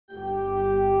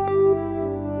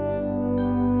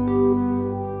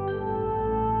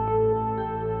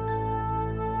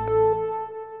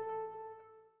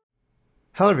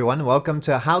Hello everyone, welcome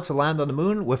to How to Land on the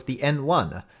Moon with the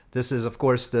N1. This is of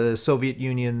course the Soviet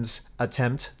Union's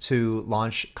attempt to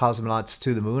launch cosmonauts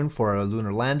to the moon for a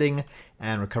lunar landing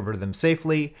and recover them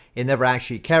safely. It never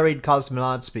actually carried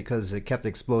cosmonauts because it kept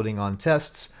exploding on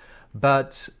tests,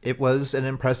 but it was an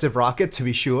impressive rocket to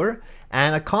be sure,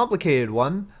 and a complicated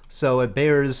one, so it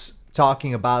bears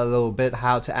talking about a little bit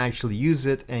how to actually use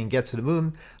it and get to the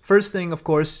moon. First thing, of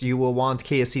course, you will want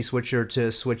KSC switcher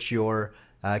to switch your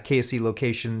KSC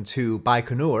location to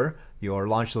Baikonur. Your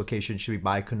launch location should be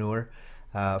Baikonur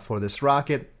for this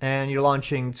rocket, and you're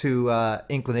launching to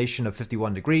inclination of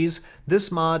 51 degrees.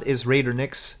 This mod is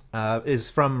RaiderNick's,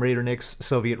 is from RaiderNick's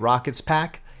Soviet Rockets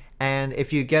pack, and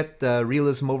if you get the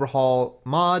Realism Overhaul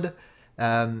mod,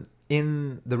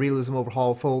 in the Realism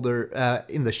Overhaul folder,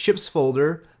 in the ships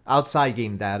folder, outside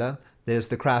game data, there's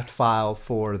the craft file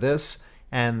for this,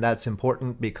 and that's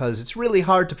important because it's really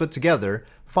hard to put together.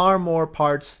 Far more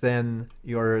parts than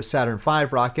your Saturn V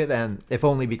rocket, and if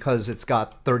only because it's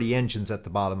got 30 engines at the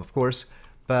bottom, of course,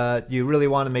 but you really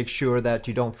want to make sure that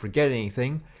you don't forget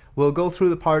anything. We'll go through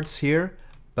the parts here,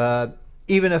 but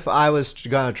even if I was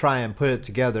going to try and put it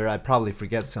together, I'd probably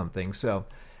forget something, so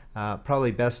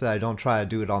probably best that I don't try to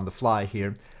do it on the fly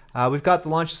here. We've got the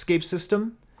launch escape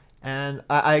system, and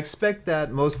I expect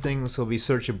that most things will be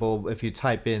searchable if you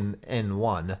type in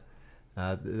N1.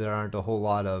 There aren't a whole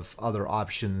lot of other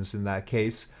options in that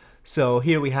case. So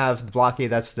here we have the block A,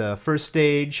 that's the first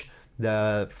stage,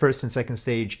 the first and second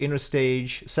stage inner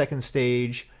stage, second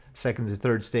to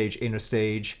third stage inner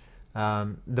stage.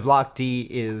 The block D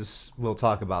is, we'll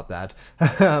talk about that.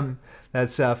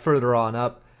 That's further on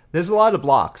up. There's a lot of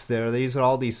blocks there. These are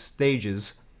all these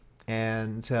stages,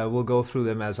 and we'll go through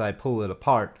them as I pull it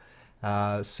apart.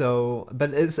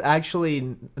 But it's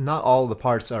actually not all the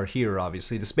parts are here,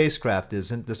 obviously. The spacecraft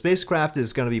isn't. The spacecraft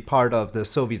is going to be part of the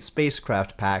Soviet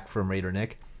spacecraft pack from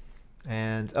RaiderNick.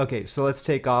 And okay, so let's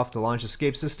take off the launch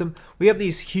escape system. We have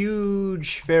these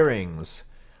huge fairings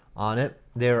on it.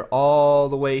 They're all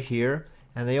the way here,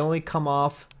 and they only come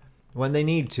off when they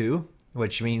need to,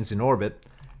 which means in orbit.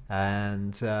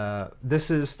 And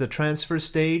this is the transfer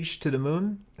stage to the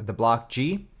moon, the block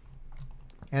G.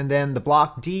 And then the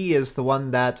block D is the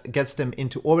one that gets them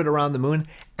into orbit around the moon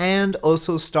and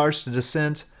also starts the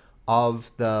descent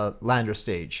of the lander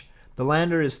stage. The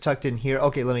lander is tucked in here.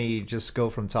 Okay, let me just go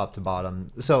from top to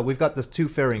bottom. So we've got the two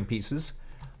fairing pieces,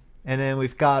 and then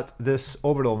we've got this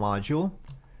orbital module,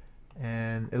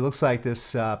 and it looks like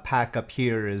this pack up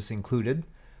here is included,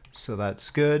 so that's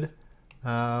good.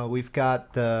 We've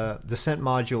got the descent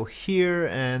module here,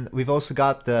 and we've also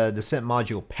got the descent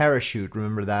module parachute,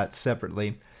 remember that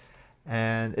separately.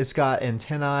 And it's got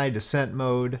antennae, descent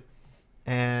mode,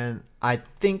 and I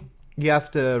think you have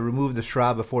to remove the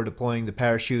shroud before deploying the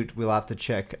parachute. We'll have to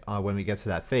check when we get to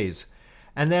that phase.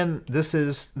 And then this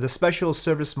is the special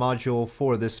service module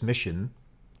for this mission.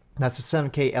 That's a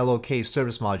 7K LOK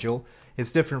service module.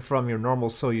 It's different from your normal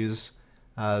Soyuz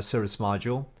service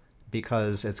module,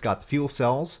 because it's got the fuel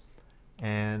cells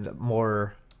and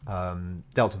more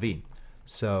delta V.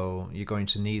 So you're going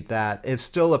to need that. It's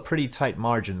still a pretty tight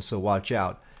margin, so watch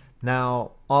out.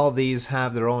 Now, all of these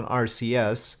have their own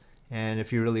RCS, and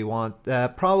if you really want,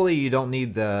 probably you don't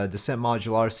need the descent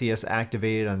module RCS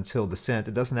activated until descent.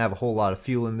 It doesn't have a whole lot of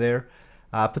fuel in there.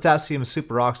 Potassium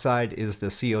superoxide is the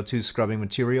CO2 scrubbing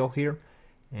material here,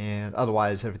 and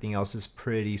otherwise everything else is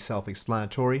pretty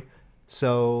self-explanatory.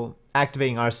 So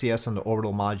activating RCS on the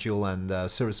orbital module and the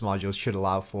service modules should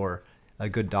allow for a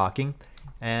good docking.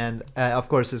 And of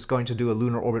course it's going to do a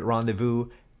lunar orbit rendezvous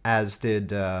as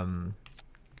did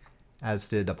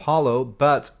Apollo,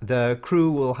 but the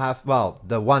crew will have, well,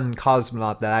 the one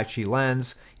cosmonaut that actually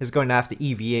lands is going to have the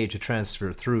EVA to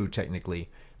transfer through technically.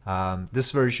 This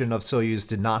version of Soyuz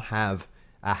did not have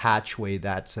a hatchway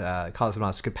that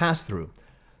cosmonauts could pass through.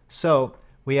 So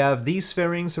we have these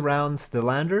fairings around the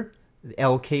lander, the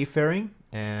LK fairing,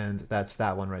 and that's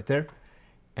that one right there.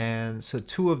 And so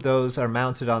two of those are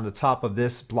mounted on the top of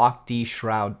this block D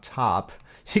shroud top.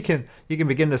 You can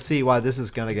begin to see why this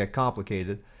is going to get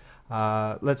complicated.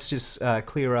 Let's just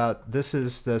clear out. This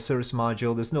is the service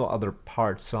module. There's no other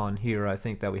parts on here, I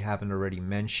think, that we haven't already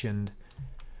mentioned.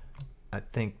 I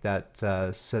think that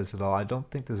says it all. I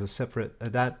don't think there's a separate,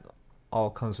 that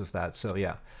all comes with that, so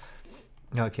yeah.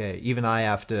 Okay, even I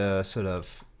have to sort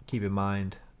of keep in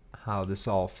mind how this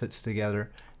all fits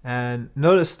together. And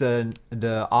notice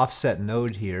the offset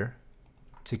node here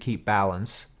to keep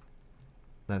balance.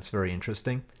 That's very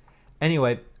interesting.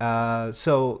 Anyway,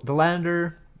 so the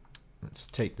lander, let's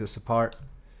take this apart.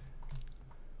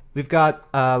 We've got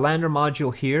a lander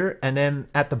module here, and then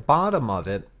at the bottom of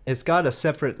it, it's got a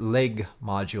separate leg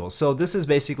module. So this is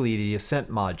basically the ascent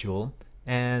module,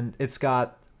 and it's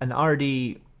got an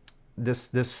RD,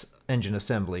 this engine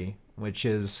assembly, which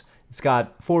is, it's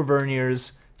got 4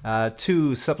 verniers,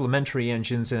 2 supplementary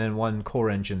engines, and then 1 core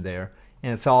engine there.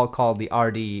 And it's all called the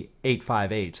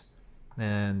RD858.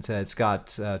 And it's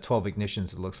got 12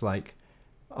 ignitions, it looks like.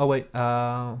 Oh wait,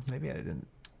 maybe I didn't,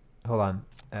 hold on.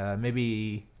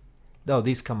 Maybe, no,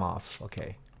 these come off,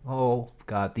 okay. Oh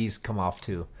god, these come off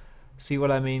too. See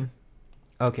what I mean?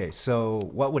 Okay, so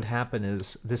what would happen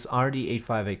is this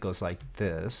RD858 goes like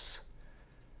this.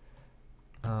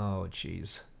 Oh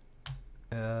jeez.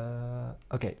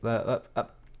 Okay,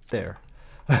 up there.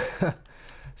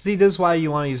 See, this is why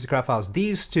you want to use the craft files.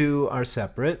 These two are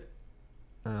separate.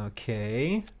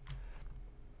 Okay.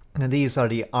 And these are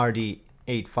the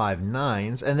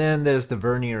RD859s, and then there's the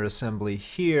vernier assembly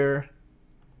here.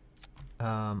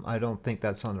 I don't think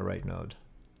that's on the right node.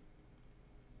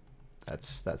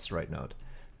 That's the right node.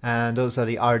 And those are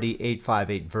the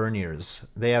RD858 verniers.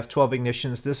 They have 12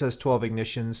 ignitions. This has 12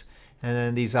 ignitions. And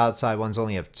then these outside ones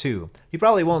only have 2. You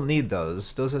probably won't need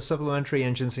those. Those are supplementary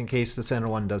engines in case the center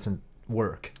one doesn't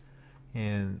work.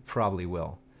 And probably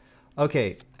will.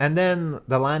 Okay, and then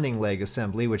the landing leg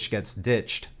assembly, which gets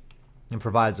ditched and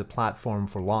provides a platform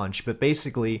for launch. But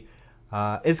basically,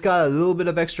 it's got a little bit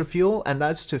of extra fuel, and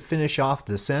that's to finish off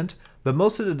the descent. But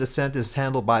most of the descent is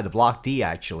handled by the Block D,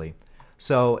 actually.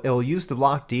 So it'll use the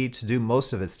Block D to do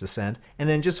most of its descent, and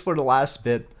then just for the last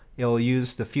bit, it'll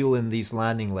use the fuel in these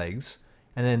landing legs,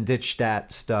 and then ditch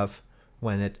that stuff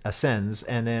when it ascends.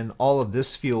 And then all of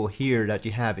this fuel here that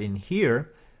you have in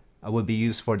here would be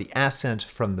used for the ascent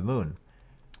from the moon.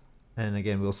 And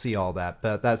again, we'll see all that,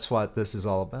 but that's what this is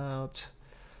all about.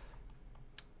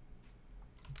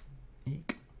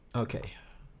 Eek. Okay,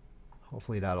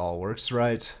 hopefully that all works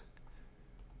right.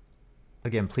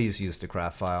 Again, please use the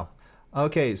craft file.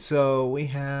 Okay, so we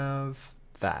have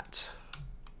that.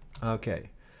 Okay,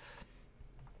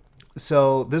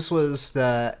 so this was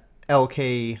the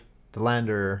LK, the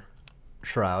lander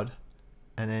shroud,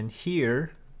 and then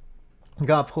here we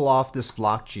gotta pull off this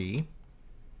Block G,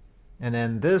 and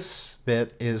then this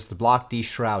bit is the Block D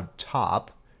shroud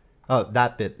top. Oh,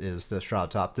 that bit is the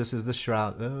shroud top. This is the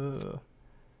shroud. I'm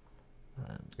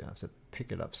gonna have to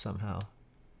pick it up somehow.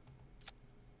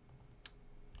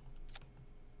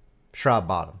 Shroud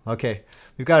bottom. Okay,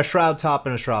 we've got a shroud top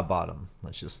and a shroud bottom.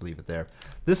 Let's just leave it there.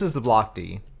 This is the Block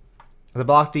D. The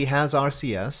Block D has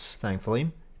RCS,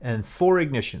 thankfully, and 4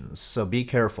 ignitions, so be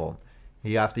careful.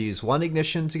 You have to use 1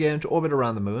 ignition to get into orbit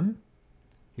around the moon.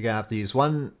 You're gonna have to use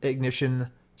 1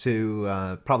 ignition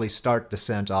to probably start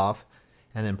descent off,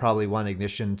 and then probably 1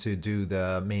 ignition to do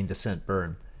the main descent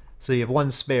burn. So you have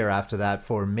 1 spare after that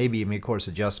for maybe a mid-course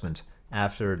adjustment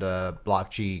after the Block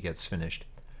G gets finished.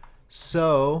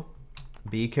 So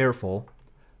be careful.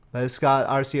 But it's got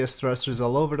RCS thrusters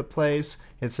all over the place.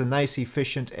 It's a nice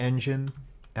efficient engine,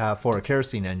 for a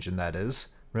kerosene engine that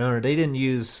is. Remember, they didn't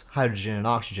use hydrogen and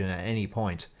oxygen at any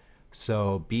point,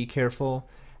 so be careful.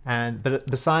 But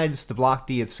besides the Block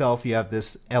D itself, you have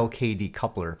this LK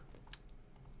decoupler.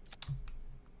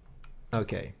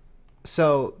 Okay,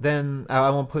 so then I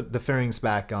won't put the fairings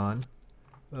back on.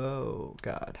 Oh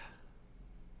god.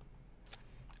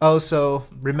 Oh, so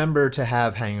remember to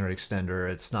have hangar extender.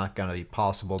 It's not going to be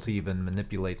possible to even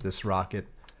manipulate this rocket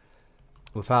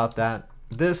without that.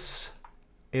 This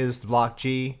is the Block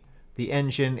G. The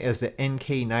engine is the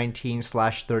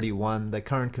NK19/31. The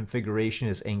current configuration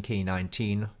is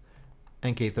NK19.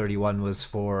 NK31 was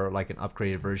for like an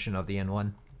upgraded version of the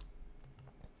N1.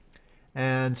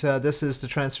 And this is the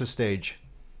transfer stage.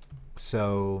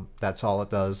 So that's all it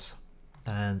does.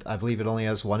 And I believe it only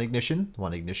has 1 ignition.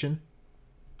 1 ignition.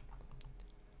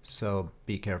 So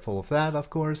be careful of that, of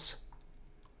course.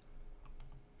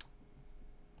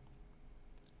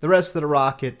 The rest of the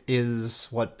rocket is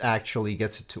what actually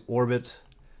gets it to orbit.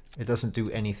 It doesn't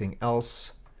do anything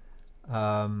else.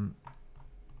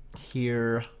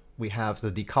 Here we have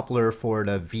the decoupler for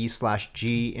the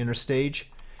V/G interstage.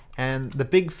 And the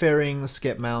big fairings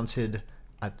get mounted,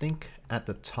 I think, at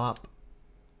the top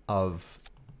of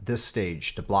this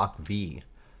stage, the Block V.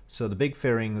 So the big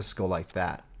fairings go like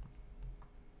that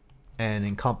and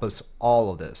encompass all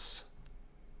of this.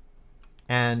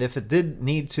 And if it did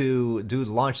need to do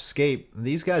the launch escape,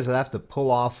 these guys would have to pull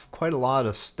off quite a lot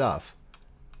of stuff.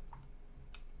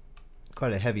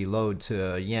 Quite a heavy load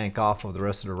to yank off of the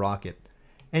rest of the rocket.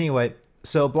 Anyway,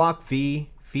 so Block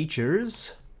V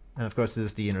features, and of course this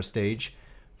is the interstage,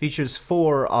 features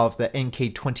 4 of the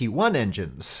NK21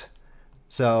 engines.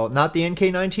 So not the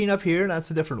NK19 up here, that's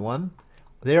a different one.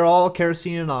 They're all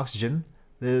kerosene and oxygen.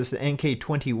 There's the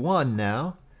NK21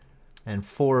 now, and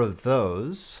 4 of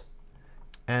those.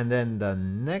 And then the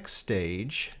next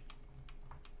stage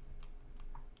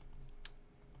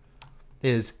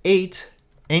is 8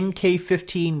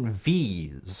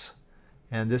 NK-15Vs.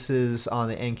 And this is on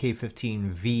the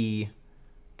NK-15V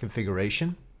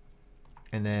configuration.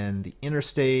 And then the inner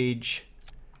stage,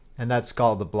 and that's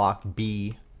called the Block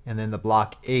B. And then the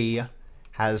Block A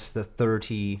has the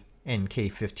 30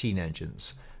 NK-15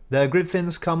 engines. The grid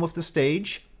fins come with the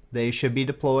stage. They should be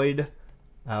deployed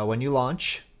when you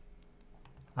launch.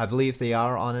 I believe they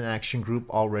are on an action group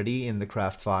already in the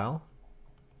craft file.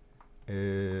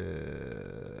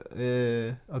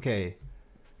 Okay.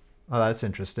 Oh, that's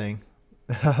interesting.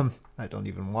 I don't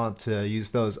even want to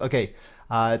use those. Okay,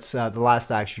 it's the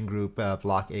last action group,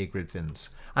 Block A grid fins.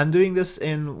 I'm doing this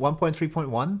in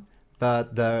 1.3.1,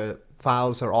 but the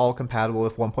files are all compatible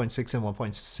with 1.6 and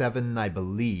 1.7, I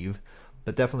believe,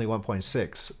 but definitely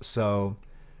 1.6. So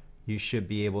you should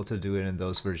be able to do it in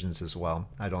those versions as well.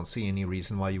 I don't see any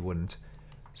reason why you wouldn't.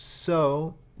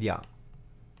 So, yeah.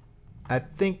 I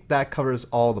think that covers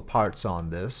all the parts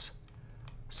on this.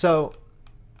 So,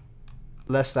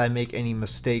 lest I make any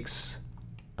mistakes,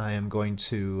 I am going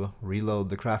to reload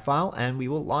the craft file and we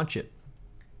will launch it.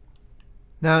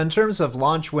 Now, in terms of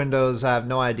launch windows, I have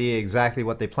no idea exactly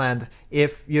what they planned.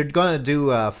 If you're going to do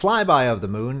a flyby of the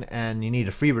moon and you need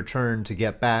a free return to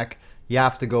get back, you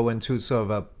have to go into sort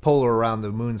of a polar around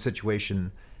the moon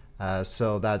situation.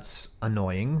 So that's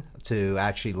annoying to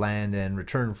actually land and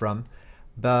return from.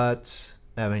 But,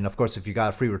 I mean, of course, if you got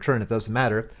a free return, it doesn't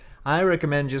matter. I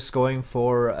recommend just going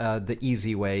for the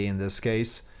easy way in this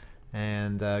case,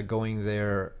 and going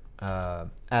there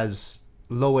as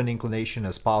low an inclination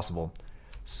as possible.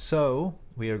 So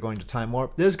we are going to time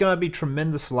warp. There's going to be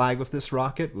tremendous lag with this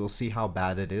rocket. We'll see how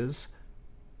bad it is.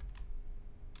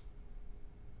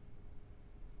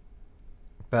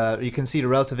 But you can see the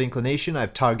relative inclination.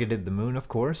 I've targeted the moon, of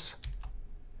course.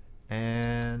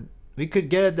 And we could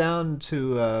get it down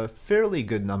to a fairly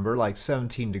good number, like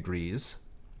 17 degrees.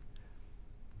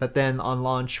 But then on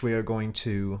launch we are going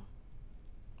to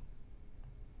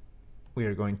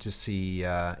see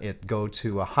it go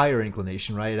to a higher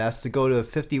inclination, right? It has to go to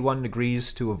 51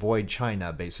 degrees to avoid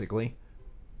China, basically.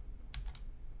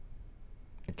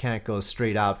 It can't go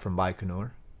straight out from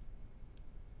Baikonur.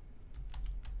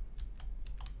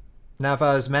 Now if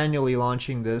I was manually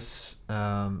launching this,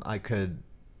 I could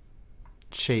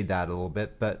shade that a little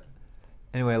bit, but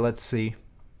anyway, let's see.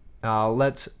 I'll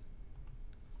let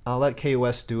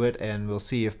KOS do it, and we'll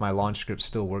see if my launch script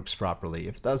still works properly.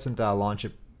 If it doesn't, I'll launch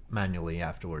it manually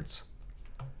afterwards.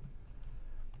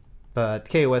 But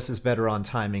KOS is better on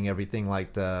timing everything,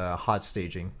 like the hot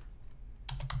staging.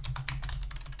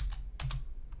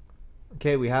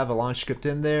 Okay, we have a launch script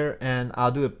in there, and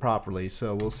I'll do it properly.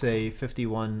 So we'll say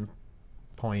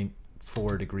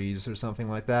 51.4 degrees or something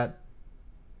like that.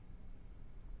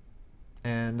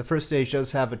 And the first stage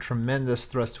does have a tremendous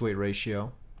thrust-to-weight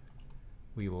ratio.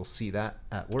 We will see that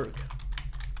at work.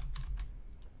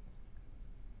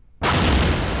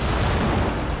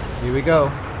 Here we go.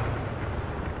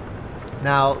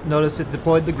 Now, notice it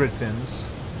deployed the grid fins.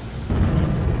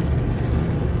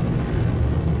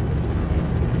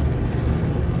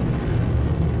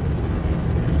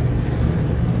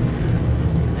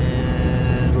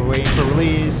 And we're waiting for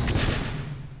release.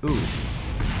 Ooh.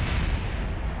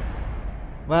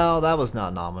 Well, that was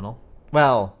not nominal.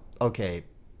 Well, okay.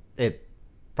 It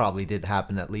probably did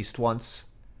happen at least once.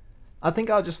 I think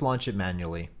I'll just launch it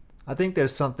manually. I think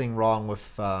there's something wrong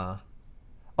with oh,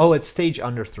 it's stage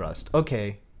under thrust.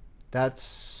 Okay.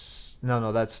 That's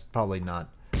no, that's probably not.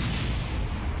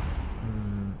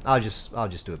 I'll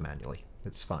just do it manually.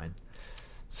 It's fine.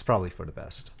 It's probably for the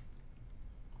best.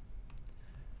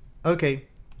 Okay.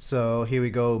 So here we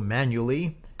go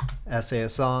manually.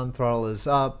 SAS on, throttle is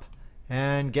up,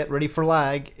 and get ready for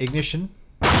lag. Ignition.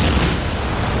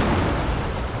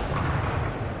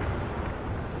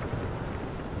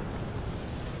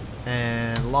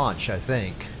 And launch, I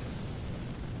think.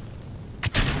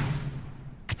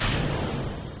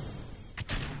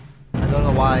 I don't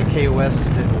know why KOS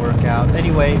didn't work out.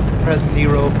 Anyway, press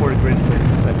 0 for the grid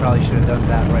fins. I probably should have done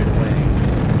that right away.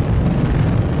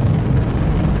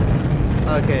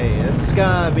 Okay, it's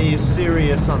gonna be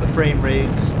serious on the frame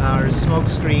rates. Our smoke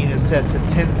screen is set to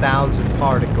 10,000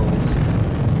 particles.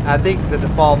 I think the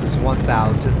default is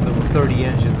 1,000, but with 30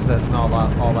 engines, that's not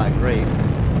all that great.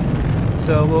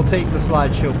 So we'll take the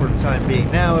slideshow for the time being.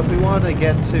 Now, if we want to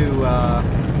get to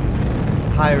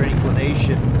higher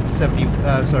inclination,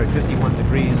 51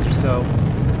 degrees or so,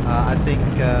 I think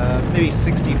maybe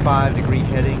 65 degree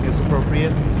heading is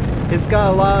appropriate. It's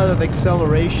got a lot of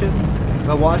acceleration,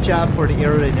 But watch out for the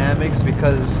aerodynamics,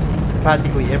 because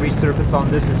practically every surface on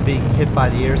this is being hit by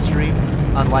the airstream,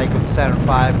 unlike with the Saturn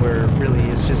V where really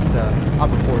it's just the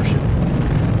upper portion.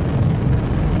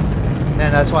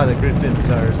 And that's why the grid fins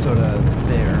are sort of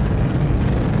there.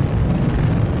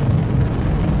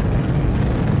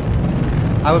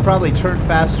 I would probably turn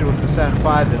faster with the Saturn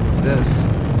V than with this.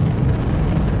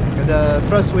 The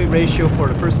thrust weight ratio for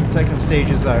the first and second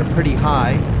stages are pretty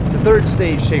high. The third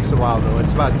stage takes a while though,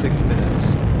 it's about 6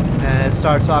 minutes. And it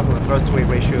starts off with a thrust weight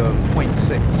ratio of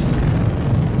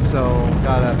 0.6. So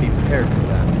gotta be prepared for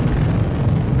that.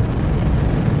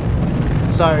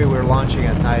 Sorry we're launching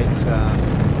at night.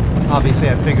 Obviously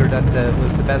I figured that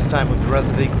was the best time with the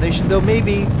relative inclination, though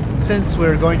maybe since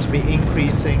we're going to be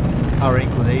increasing our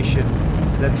inclination,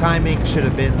 the timing should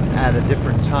have been at a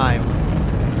different time,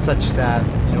 such that,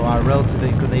 you know, our relative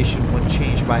inclination wouldn't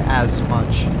change by as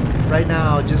much. Right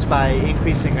now, just by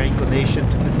increasing our inclination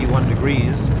to 51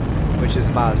 degrees, which is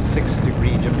about a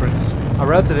 6-degree difference, our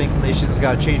relative inclination has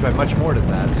got to change by much more than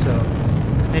that. So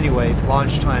anyway,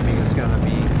 launch timing is going to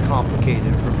be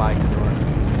complicated for Baikonur.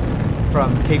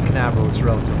 From Cape Canaveral, it's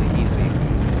relatively easy.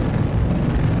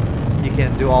 You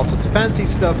can do all sorts of fancy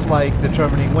stuff like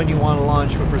determining when you want to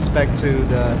launch with respect to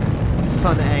the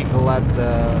sun angle at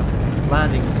the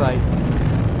landing site.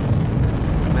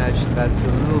 Imagine that's a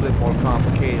little bit more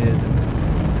complicated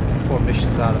for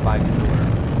missions out of Baikonur.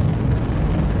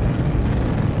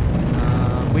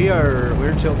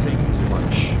 We're tilting too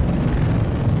much.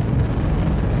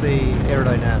 Say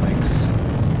aerodynamics.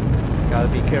 Gotta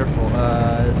be careful.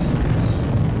 It's okay.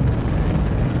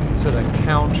 Sort of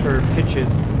counter pitch it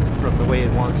from the way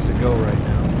it wants to go right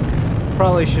now.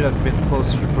 Probably should have been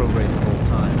closer to prograde the whole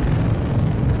time.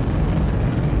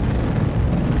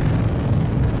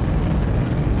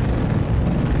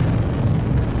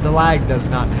 The lag does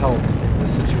not help in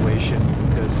this situation,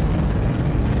 because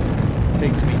it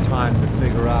takes me time to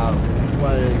figure out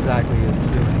what exactly it's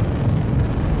doing.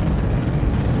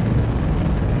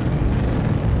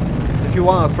 If you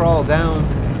want to throttle down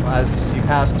as you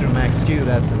pass through max Q,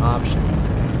 that's an option.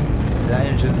 The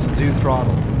engines do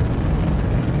throttle.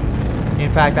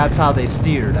 In fact, that's how they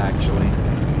steered, actually.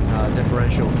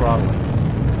 Differential throttling.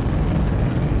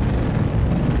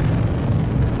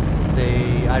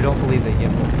 I don't believe they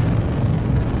gimbal.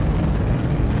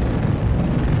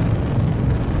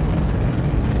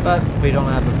 But we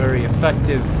don't have a very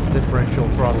effective differential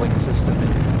throttling system in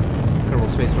Kerbal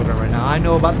Space Program right now. I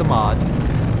know about the mod.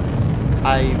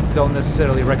 I don't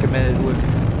necessarily recommend it with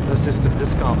a system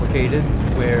this complicated,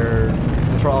 where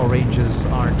the throttle ranges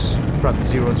aren't from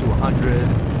 0 to 100,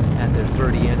 and they're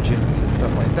 30 engines and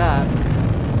stuff like that.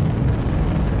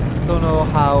 Don't know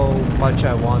how much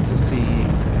I want to see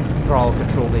throttle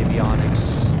controlled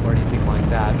avionics or anything like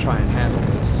that try and handle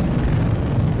this.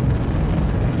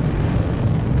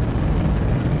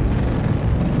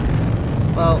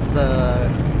 Well, the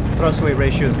thrust weight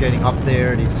ratio is getting up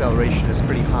there, the acceleration is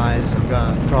pretty high, so I'm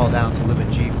gonna throttle down to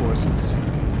limit G forces.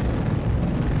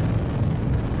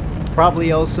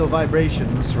 Probably also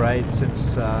vibrations, right,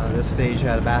 since this stage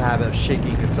had a bad habit of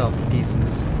shaking itself to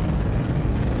pieces.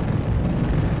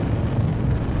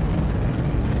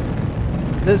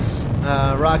 This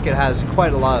rocket has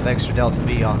quite a lot of extra delta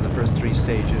V on the first 3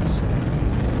 stages,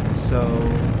 so,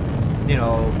 you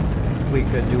know, we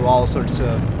could do all sorts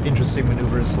of interesting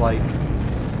maneuvers, like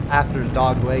after the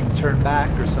dog leg turn back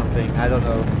or something. I don't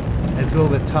know. It's a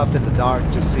little bit tough in the dark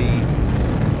to see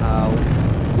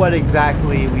what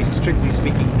exactly we, strictly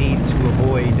speaking, need to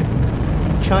avoid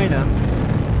China.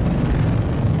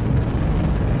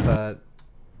 But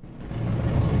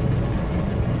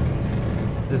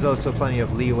there's also plenty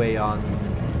of leeway on,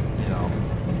 you know,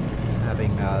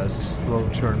 having a slow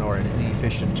turn or an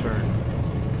inefficient turn.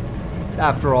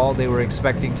 After all, they were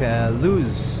expecting to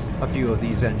lose a few of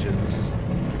these engines.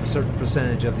 A certain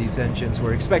percentage of these engines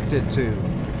were expected to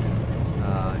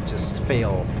just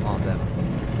fail on them.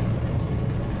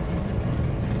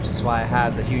 Which is why I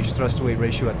had the huge thrust-to-weight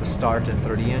ratio at the start and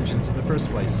 30 engines in the first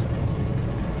place.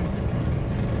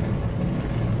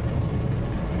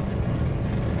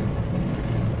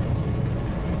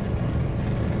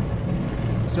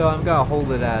 So I'm gonna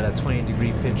hold it at a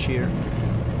 20-degree pitch here.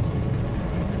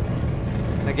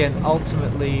 Again,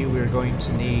 ultimately we're going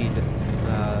to need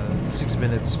 6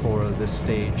 minutes for this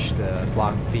stage, the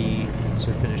block V,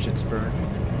 to finish its burn.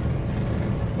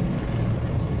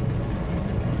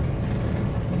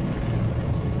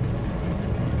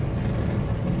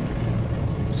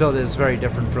 So this is very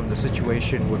different from the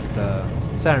situation with the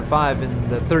Saturn V, and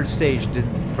the third stage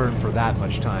didn't burn for that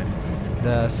much time.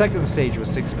 The second stage was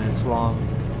 6 minutes long,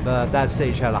 but that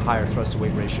stage had a higher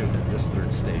thrust-to-weight ratio than this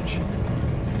third stage.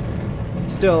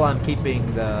 Still, I'm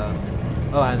keeping the...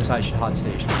 Oh, and I should hot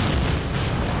stage.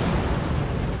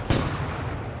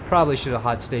 Probably should have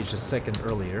hot staged a second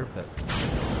earlier, but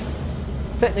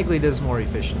technically it is more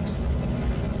efficient.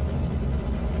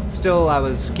 Still, I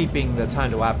was keeping the time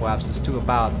to apoapsis to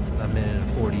about a minute and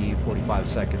 40-45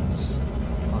 seconds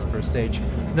on the first stage.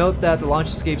 Note that the launch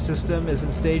escape system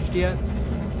isn't staged yet.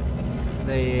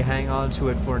 They hang on to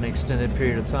it for an extended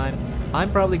period of time.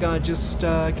 I'm probably gonna just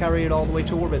carry it all the way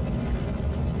to orbit.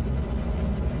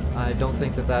 I don't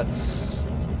think that that's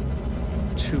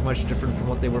too much different from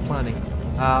what they were planning.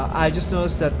 I just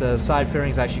noticed that the side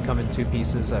fairings actually come in two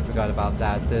pieces. I forgot about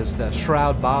that. There's the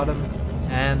shroud bottom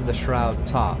and the shroud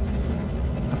top.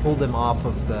 I pulled them off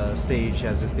of the stage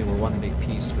as if they were one big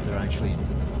piece, but they're actually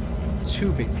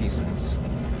two big pieces.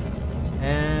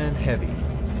 And heavy.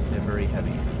 They're very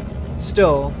heavy.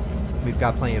 Still, we've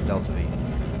got plenty of delta V.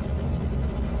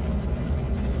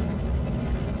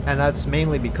 And that's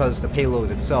mainly because the payload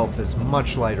itself is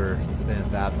much lighter than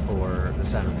that for the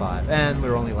Saturn V. And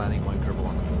we're only landing one Kerbal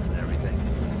on the moon and everything.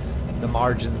 The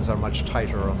margins are much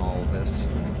tighter on all of this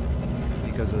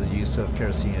because of the use of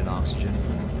kerosene and oxygen.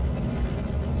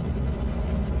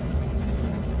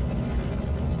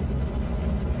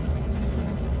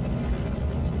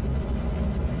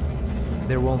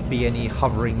 There won't be any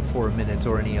hovering for a minute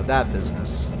or any of that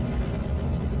business.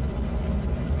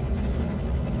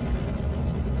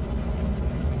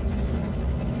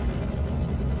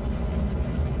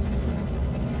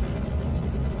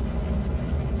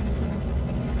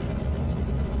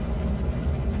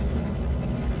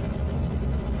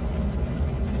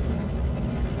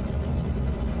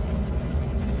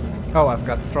 Oh, I've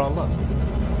got the throttle up.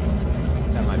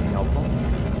 That might be helpful.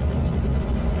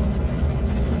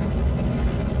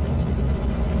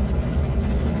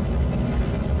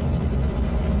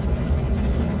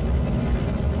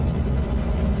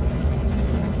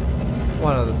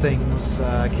 One of the things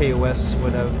KOS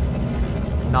would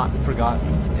have not forgotten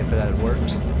if it had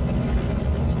worked.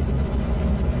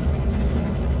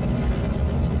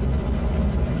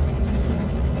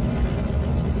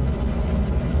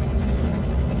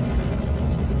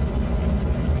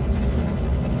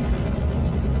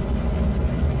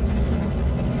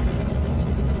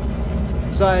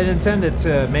 So I had intended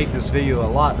to make this video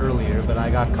a lot earlier, but I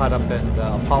got caught up in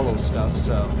the Apollo stuff,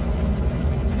 so...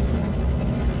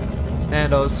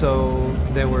 And also,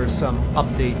 there were some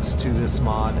updates to this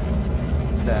mod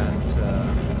that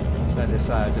I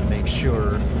decided to make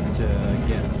sure to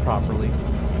get properly.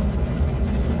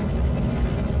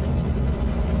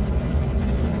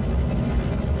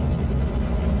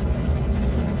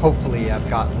 Hopefully I've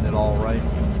gotten it all right.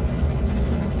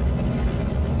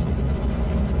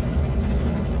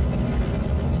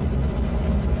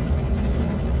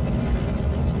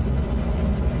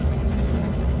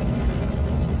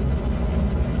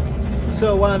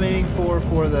 So what I'm aiming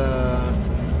for the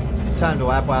time to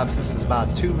apoapsis is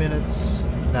about 2 minutes.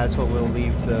 That's what we'll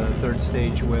leave the third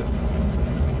stage with.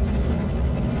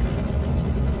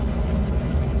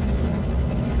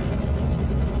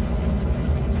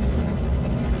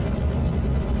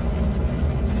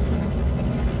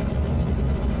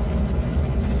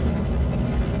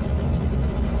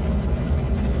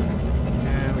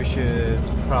 And we should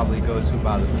probably go to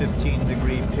about a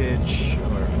 15-degree pitch,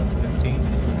 or 15.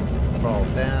 Throttle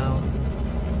down.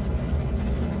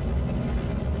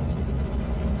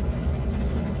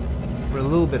 We're a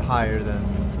little bit higher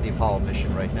than the Apollo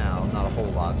mission right now, not a whole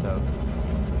lot though.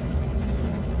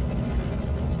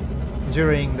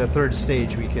 During the third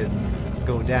stage we can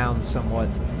go down somewhat,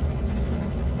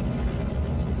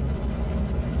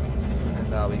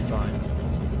 and that'll be fine.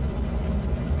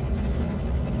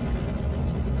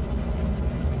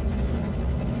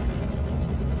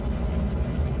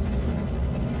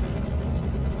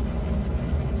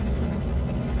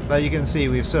 But you can see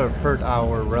we've sort of hurt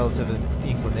our relative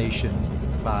inclination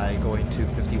by going to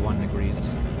 51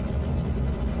 degrees.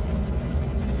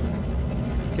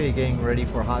 Okay, getting ready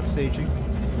for hot staging.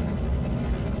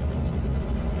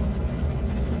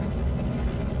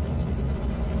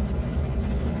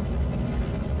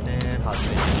 And hot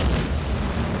staging.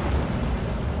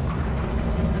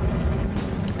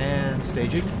 And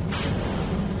staging.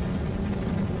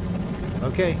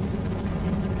 Okay.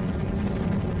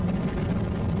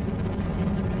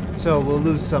 So we'll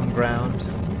lose some ground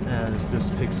as this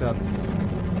picks up.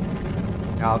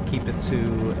 I'll keep it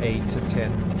to 8 to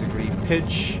 10 degree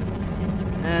pitch.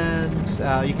 And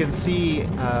you can see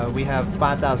we have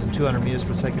 5,200 meters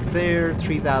per second there,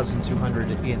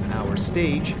 3,200 in our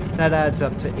stage. That adds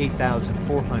up to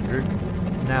 8,400.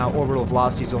 Now orbital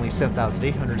velocity is only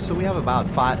 7,800, so we have about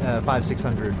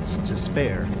 500-600 to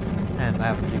spare. And I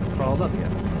haven't even crawled up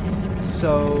yet.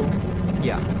 So,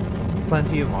 yeah,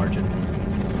 plenty of margin.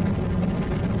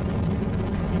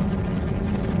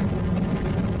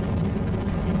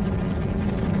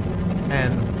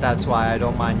 And that's why I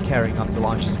don't mind carrying up the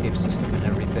launch escape system and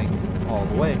everything all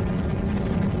the way.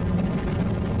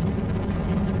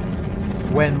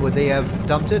 When would they have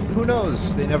dumped it? Who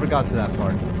knows? They never got to that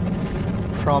part.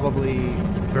 Probably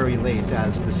very late,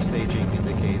 as the staging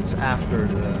indicates, after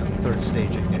the third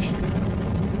stage ignition.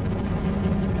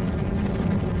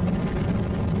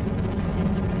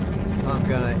 I'm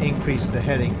gonna increase the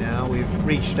heading now. We've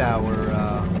reached our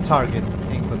target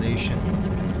inclination.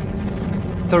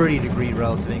 30-degree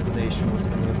relative inclination with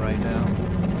the moon right now.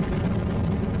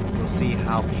 We'll see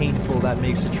how painful that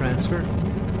makes a transfer.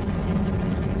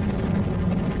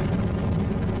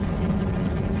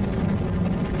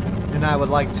 And I would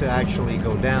like to actually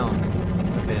go down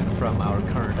a bit from our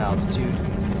current altitude.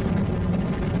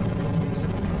 So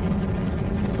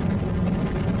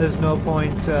there's no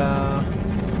point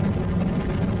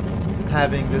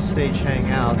having this stage hang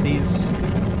out. These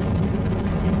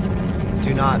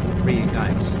do not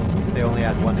reignite. They only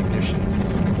had one ignition.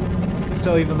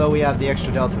 So even though we have the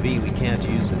extra delta V, we can't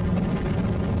use it.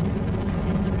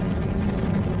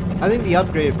 I think the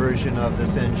upgraded version of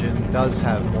this engine does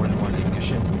have more than one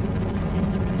ignition.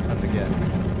 I forget.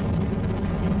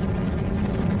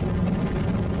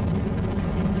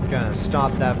 I'm gonna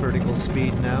stop that vertical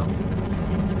speed now.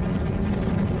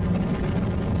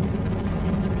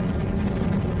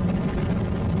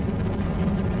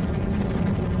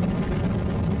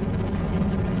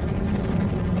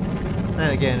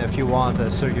 And again, if you want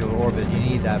a circular orbit, you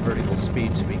need that vertical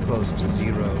speed to be close to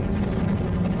 0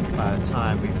 by the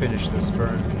time we finish this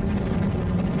burn.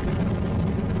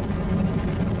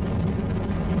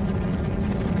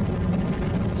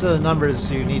 So the numbers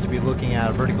you need to be looking at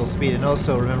are vertical speed, and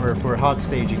also remember, for hot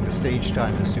staging, the stage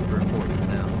time is super important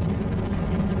now.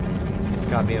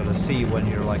 Gotta be able to see when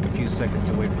you're like a few seconds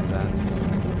away from that.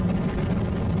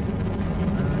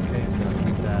 Okay, I'm gonna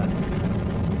keep that.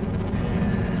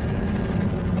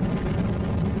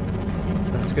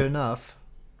 And that's good enough.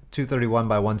 231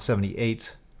 by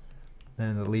 178.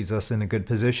 And that leaves us in a good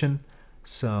position.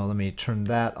 So let me turn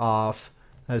that off.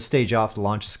 Stage off the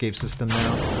launch escape system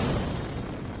now.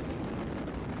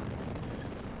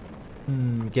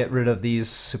 Get rid of these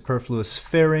superfluous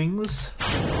fairings.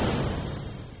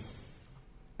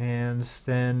 And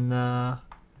then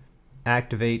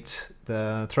activate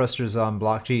the thrusters on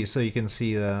block G, so you can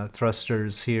see the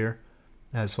thrusters here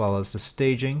as well as the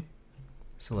staging.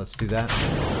 So let's do that.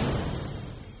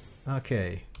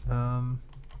 Okay.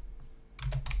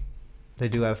 They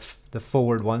do have the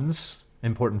forward ones,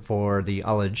 important for the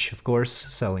ullage, of course,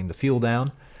 settling the fuel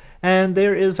down. And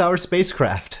there is our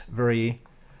spacecraft, very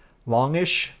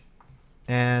longish.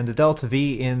 And the delta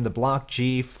V in the block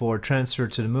G for transfer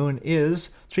to the moon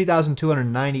is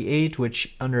 3,298,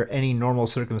 which under any normal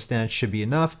circumstance should be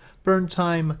enough. Burn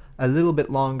time a little bit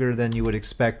longer than you would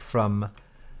expect from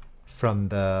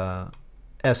the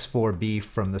S4B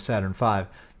from the Saturn V.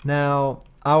 Now,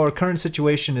 our current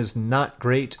situation is not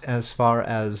great as far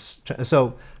as...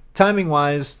 So,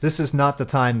 timing-wise, this is not the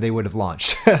time they would have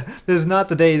launched. This is not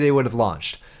the day they would have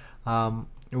launched.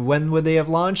 When would they have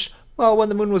launched? Well, when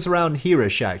the moon was around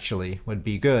here-ish, actually, would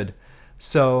be good.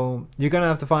 So, you're going to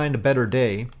have to find a better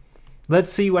day.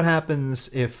 Let's see what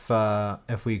happens if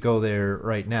we go there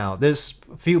right now. There's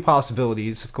a few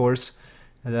possibilities, of course.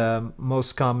 The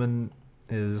most common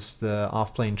is the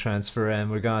off-plane transfer,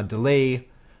 and we're going to delay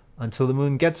until the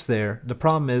moon gets there. The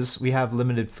problem is we have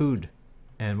limited food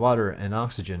and water and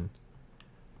oxygen.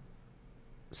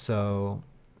 So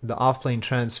the off-plane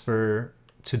transfer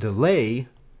to delay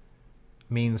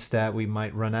means that we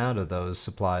might run out of those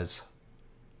supplies.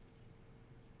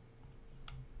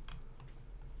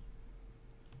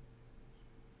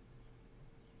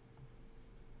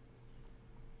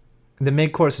 The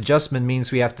mid-course adjustment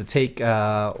means we have to take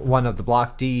one of the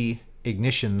block D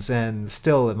ignitions, and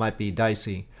still it might be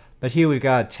dicey. But here we've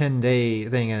got a 10-day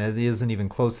thing, and it isn't even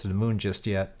close to the moon just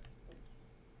yet.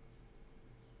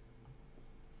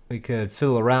 We could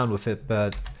fiddle around with it,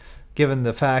 but given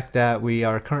the fact that we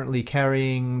are currently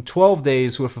carrying 12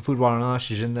 days worth of food, water, and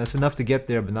oxygen, that's enough to get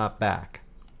there but not back.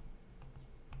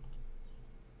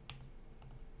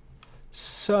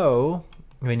 So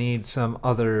we need some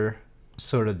other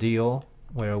sort of deal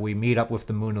where we meet up with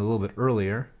the moon a little bit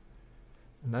earlier,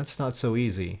 and that's not so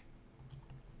easy.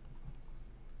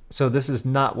 So this is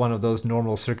not one of those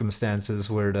normal circumstances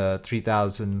where the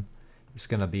 3,000 is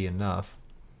going to be enough.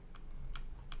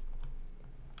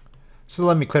 So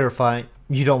let me clarify,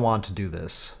 you don't want to do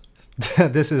this.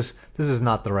 This is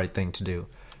not the right thing to do.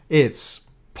 It's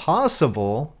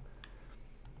possible.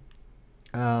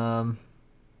 I'll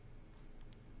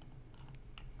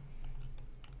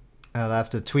have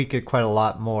to tweak it quite a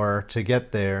lot more to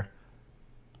get there.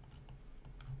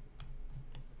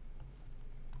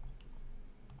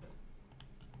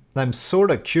 I'm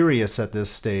sort of curious at this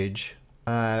stage.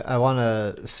 I want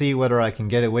to see whether I can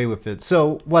get away with it.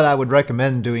 So what I would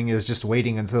recommend doing is just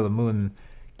waiting until the moon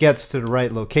gets to the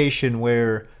right location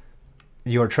where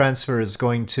your transfer is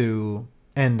going to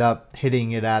end up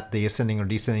hitting it at the ascending or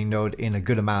descending node in a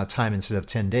good amount of time instead of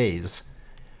 10 days.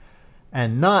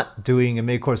 And not doing a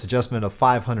mid-course adjustment of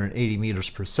 580 meters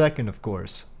per second, of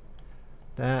course.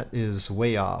 That is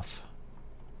way off.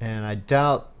 And I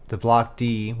doubt the Block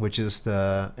D, which is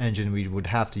the engine we would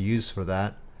have to use for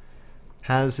that,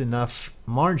 has enough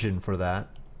margin for that.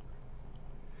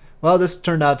 Well, this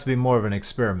turned out to be more of an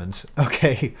experiment.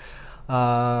 Okay.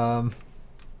 Alright,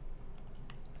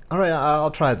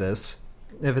 I'll try this.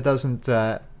 If it doesn't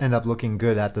end up looking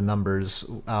good at the numbers,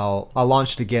 I'll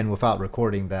launch it again without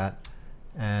recording that,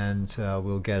 and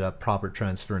we'll get a proper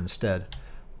transfer instead.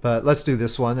 But let's do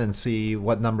this one and see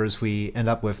what numbers we end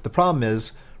up with. The problem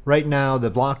is, right now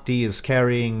the Block D is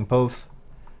carrying both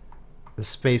the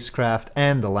spacecraft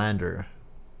and the lander,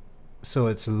 so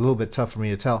it's a little bit tough for me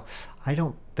to tell. I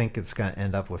don't think it's going to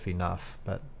end up with enough,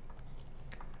 but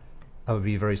I would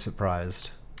be very surprised.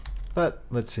 But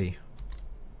let's see.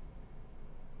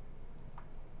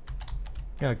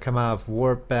 Gotta come out of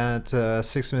warp at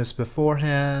 6 minutes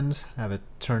beforehand, have it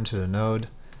turn to the node,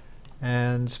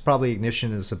 and probably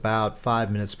ignition is about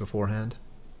 5 minutes beforehand.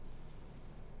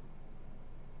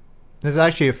 There's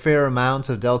actually a fair amount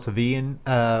of delta V in,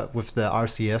 with the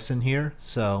RCS in here,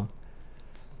 so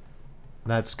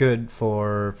that's good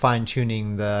for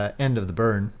fine-tuning the end of the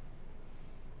burn.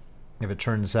 If it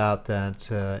turns out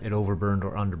that it overburned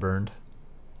or underburned,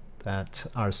 that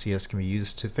RCS can be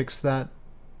used to fix that.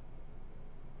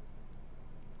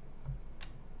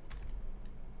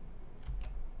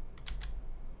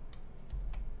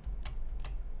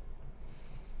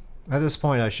 At this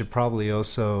point, I should probably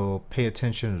also pay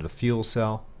attention to the fuel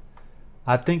cell.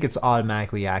 I think it's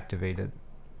automatically activated.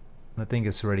 I think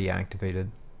it's already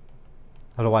activated.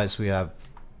 Otherwise, we have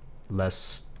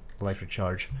less electric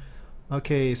charge.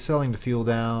 Okay, selling the fuel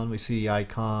down. We see the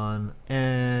icon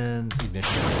and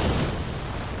ignition.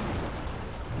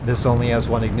 This only has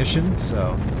one ignition,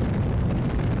 so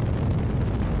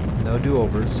no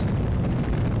do-overs.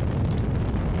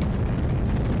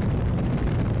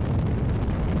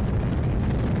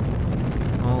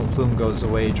 Plume goes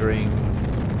away during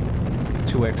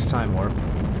 2x time warp.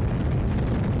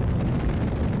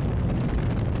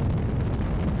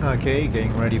 Okay,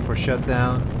 getting ready for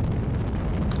shutdown.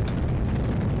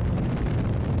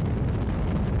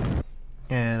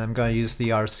 And I'm gonna use the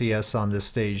RCS on this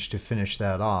stage to finish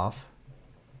that off.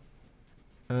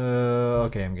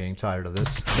 Okay, I'm getting tired of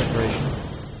this separation.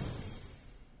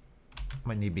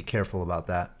 Might need to be careful about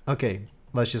that. Okay,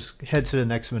 let's just head to the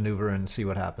next maneuver and see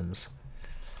what happens.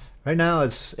 Right now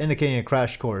it's indicating a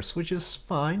crash course, which is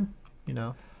fine, you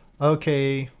know.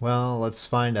 Okay, well, let's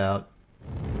find out.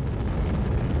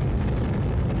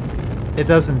 It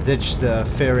doesn't ditch the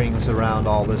fairings around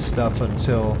all this stuff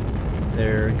until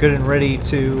they're good and ready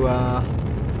to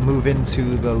move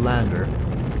into the lander.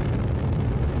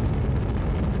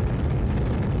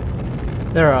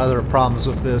 There are other problems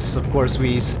with this. Of course,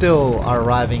 we still are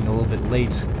arriving a little bit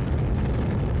late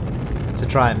to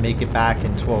try and make it back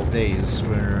in 12 days.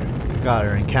 We've got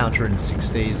our encounter in 6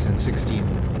 days and 16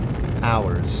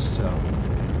 hours, so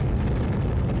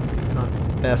not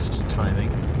the best timing.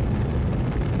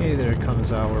 Okay, there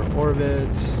comes our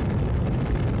orbit.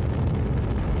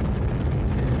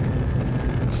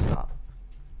 And stop.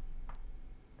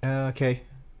 Okay.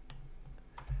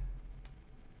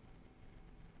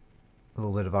 A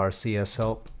little bit of RCS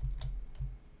help.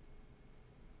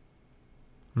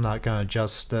 I'm not going to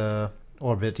adjust the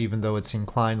orbit even though it's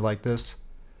inclined like this.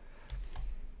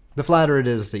 The flatter it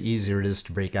is, the easier it is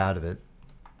to break out of it.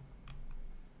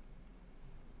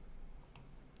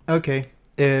 Okay,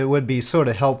 it would be sort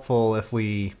of helpful if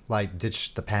we like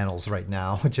ditched the panels right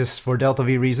now, just for delta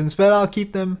V reasons, but I'll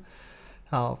keep them.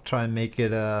 I'll try and make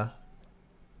it a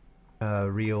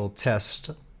real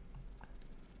test.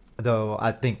 Though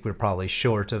I think we're probably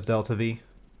short of delta V.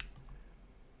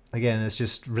 Again, it's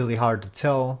just really hard to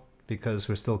tell because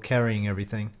we're still carrying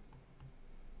everything.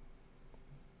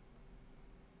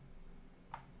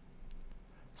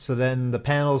 So then the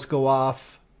panels go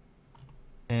off,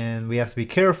 and we have to be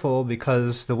careful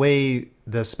because the way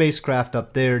the spacecraft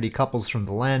up there decouples from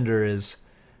the lander is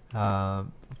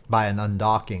by an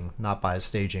undocking, not by a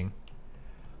staging.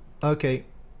 Okay,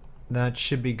 that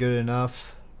should be good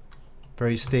enough.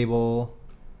 Very stable.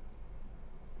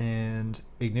 And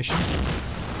ignition.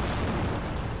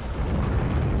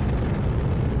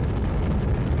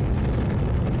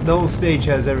 The whole stage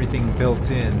has everything built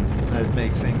in. That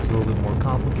makes things a little bit more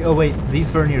complicated. Oh wait,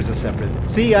 these verniers are separate.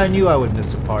 See, I knew I would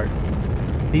miss a part.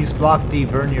 These Block D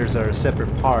verniers are a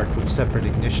separate part with separate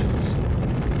ignitions.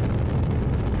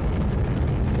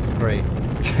 Great.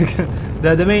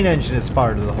 The main engine is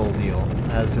part of the whole deal,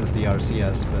 as is the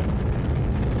RCS,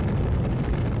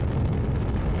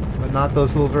 but not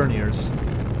those little verniers.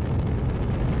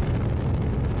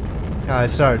 I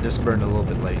started this burn a little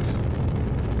bit late.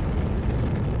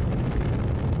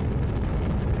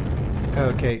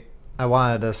 Okay, I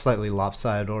wanted a slightly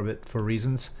lopsided orbit for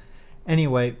reasons.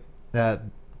 Anyway, that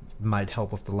might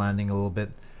help with the landing a little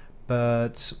bit.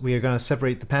 But we are going to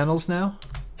separate the panels now.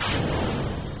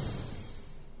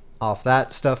 Off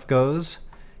that stuff goes.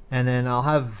 And then I'll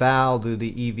have Val do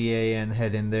the EVA and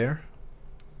head in there.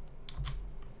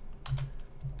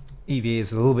 EVA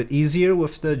is a little bit easier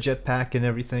with the jetpack and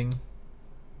everything.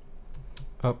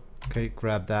 Oh, okay,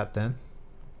 grab that then.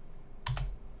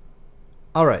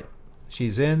 Alright.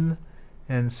 She's in,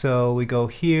 and so we go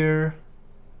here,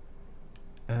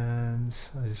 and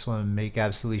I just want to make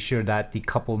absolutely sure that the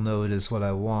couple node is what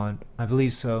I want. I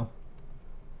believe so.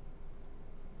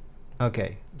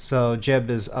 Okay, so Jeb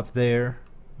is up there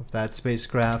with that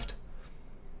spacecraft.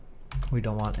 We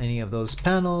don't want any of those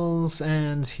panels,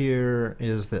 and here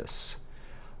is this.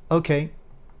 Okay,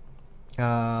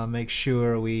 make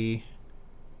sure we,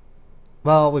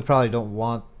 well, we probably don't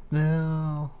want,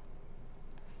 no.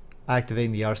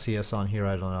 Activating the RCS on here,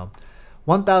 I don't know.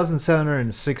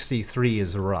 1763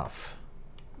 is rough.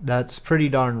 That's pretty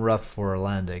darn rough for a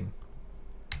landing.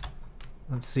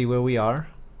 Let's see where we are.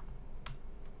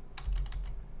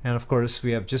 And of course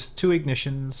we have just 2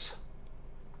 ignitions.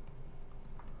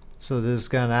 So this is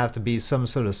gonna have to be some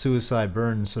sort of suicide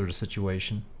burn sort of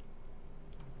situation.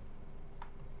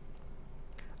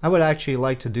 I would actually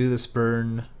like to do this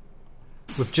burn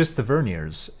with just the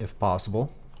verniers if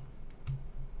possible.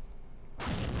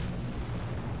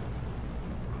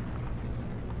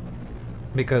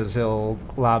 Because it'll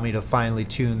allow me to finely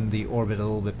tune the orbit a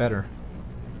little bit better.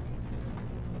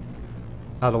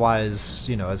 Otherwise,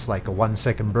 you know, it's like a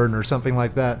 1-second burn or something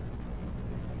like that.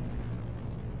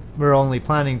 We're only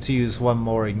planning to use one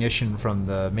more ignition from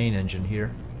the main engine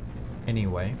here.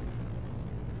 Anyway.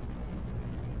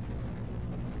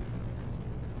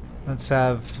 Let's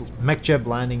have MechJeb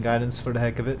landing guidance for the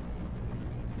heck of it.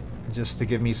 Just to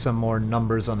give me some more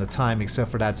numbers on the time,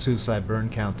 except for that suicide burn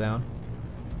countdown.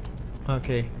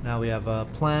 Okay, now we have a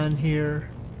plan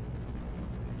here.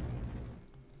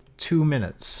 2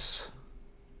 minutes.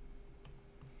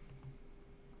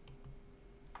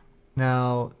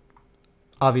 Now,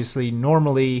 obviously,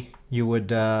 normally you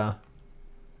would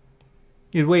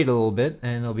you'd wait a little bit,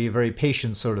 and it'll be a very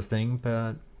patient sort of thing.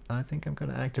 But I think I'm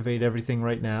going to activate everything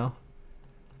right now,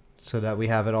 so that we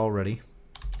have it all ready.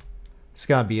 It's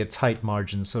got to be a tight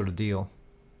margin sort of deal.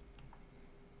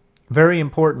 Very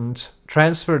important,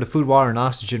 transfer the food, water, and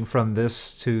oxygen from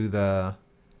this to the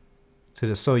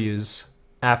Soyuz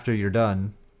after you're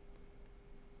done,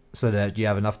 so that you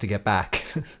have enough to get back.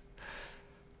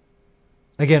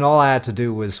 Again, all I had to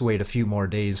do was wait a few more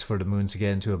days for the moon to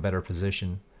get into a better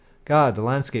position. God, the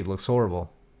landscape looks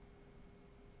horrible.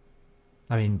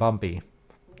 I mean bumpy,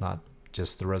 not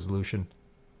just the resolution.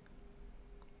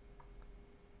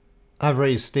 I've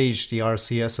already staged the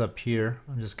RCS up here.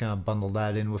 I'm just gonna bundle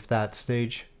that in with that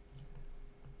stage.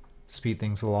 Speed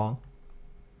things along.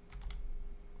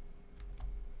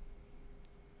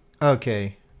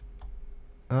 Okay.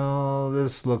 Oh,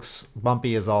 this looks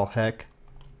bumpy as all heck.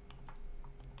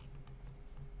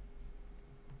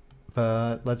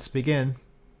 But let's begin.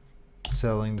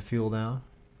 Settling the fuel down.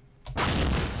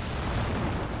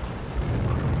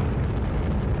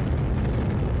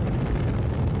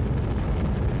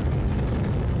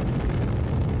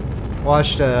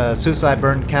 Watch the suicide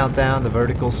burn countdown, the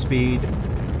vertical speed.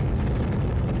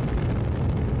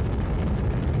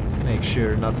 Make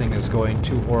sure nothing is going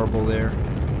too horrible there.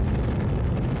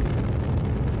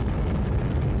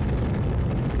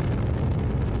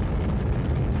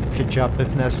 Pitch up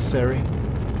if necessary.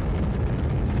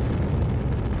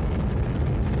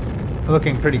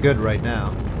 Looking pretty good right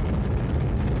now.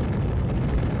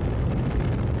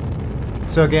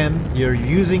 So again, you're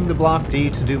using the Block D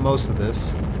to do most of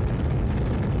this.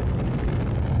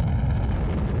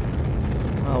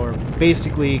 Well, we're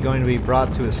basically going to be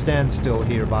brought to a standstill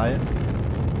here by it.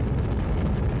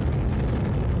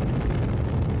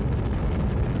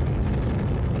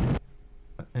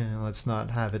 let's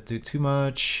not have it do too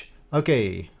much.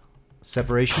 Okay,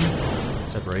 separation,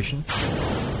 separation.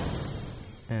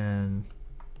 And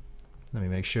let me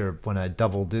make sure when I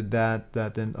double did that,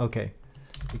 that didn't, okay.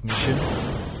 Ignition.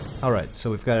 Alright,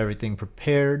 so we've got everything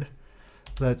prepared.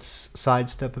 Let's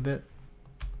sidestep a bit,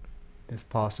 if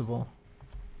possible.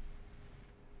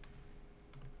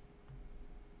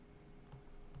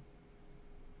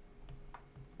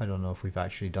 I don't know if we've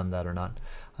actually done that or not.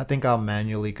 I think I'll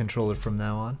manually control it from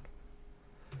now on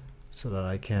so that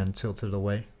I can tilt it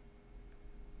away.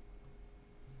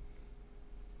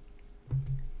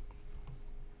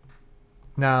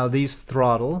 Now these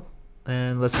throttle,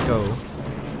 and let's go.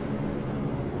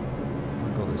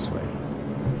 We'll go this way.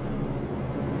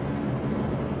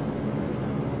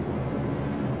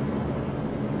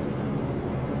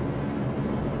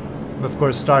 Of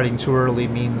course, starting too early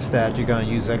means that you're going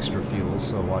to use extra fuel,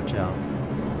 so watch out.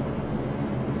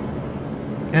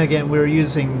 And again, we're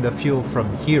using the fuel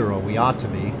from here, or we ought to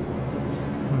be.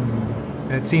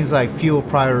 It seems like fuel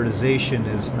prioritization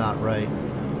is not right.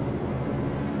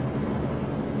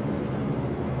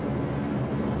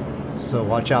 So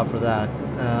watch out for that.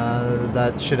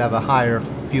 That should have a higher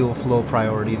fuel flow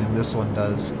priority than this one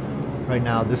does. Right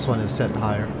now, this one is set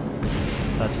higher.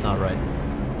 That's not right.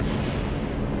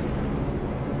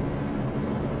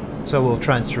 So we'll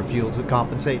transfer fuel to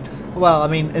compensate. Well, I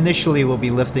mean, initially we'll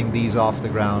be lifting these off the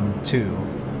ground too.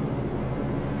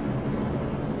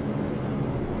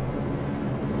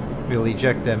 We'll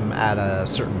eject them at a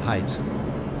certain height.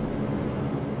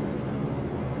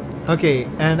 Okay,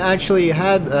 and actually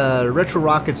had retro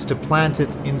rockets to plant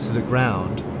it into the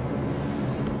ground,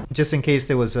 just in case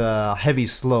there was a heavy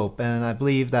slope, and I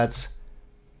believe that's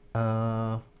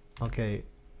okay.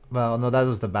 Well, no, that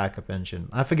was the backup engine.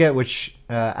 I forget which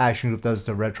action group does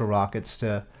the retro rockets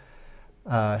to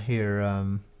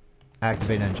activate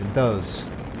engine. Those.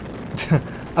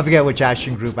 I forget which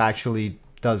action group actually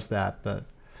does that, but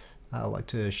I like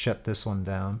to shut this one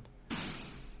down.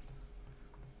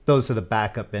 Those are the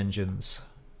backup engines.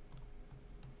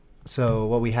 So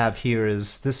what we have here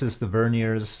is, this is the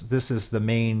verniers, this is the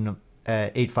main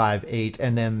 858,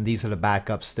 and then these are the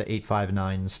backups, the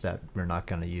 859s that we're not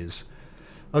going to use.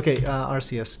 Okay,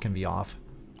 RCS can be off.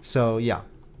 So yeah,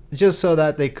 just so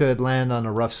that they could land on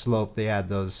a rough slope, they had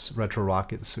those retro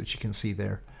rockets, which you can see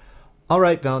there.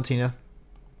 Alright, Valentina.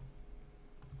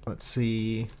 Let's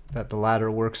see that the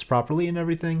ladder works properly and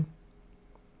everything.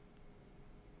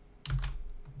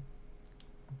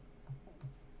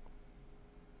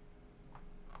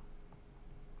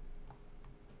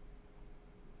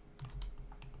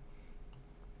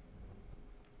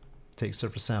 Take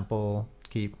surface sample.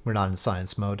 Keep. We're not in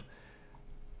science mode,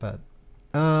 but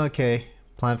okay.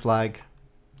 Plant flag.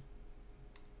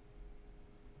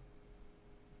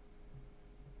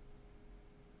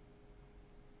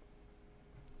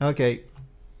 Okay.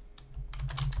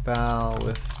 Val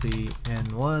with the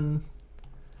N1.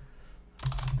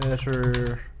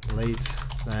 Better late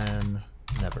than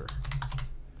never.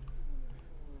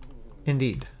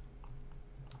 Indeed.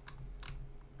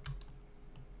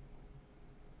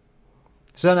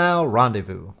 So now,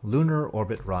 rendezvous. Lunar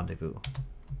orbit rendezvous.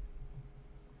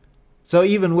 So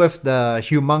even with the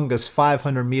humongous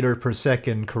 500 meter per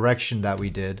second correction that we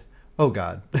did, oh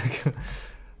god,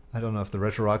 I don't know if the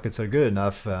retro rockets are good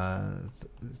enough. The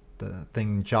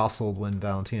thing jostled when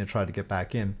Valentina tried to get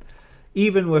back in.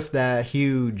 Even with that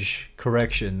huge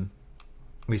correction,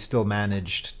 we still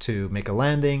managed to make a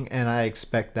landing, and I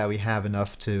expect that we have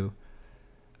enough to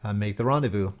make the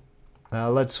rendezvous.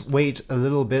 Let's wait a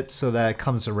little bit so that it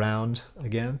comes around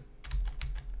again.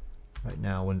 Right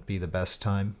now wouldn't be the best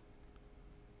time.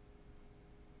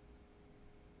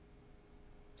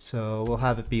 So we'll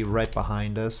have it be right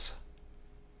behind us.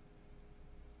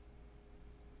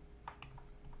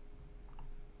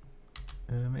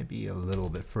 Maybe a little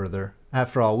bit further.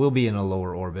 After all, we'll be in a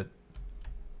lower orbit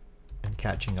and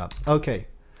catching up. Okay.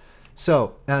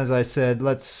 So, as I said,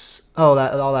 let's... Oh,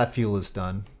 all that fuel is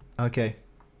done. Okay.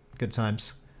 Good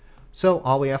times. So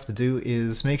all we have to do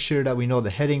is make sure that we know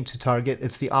the heading to target.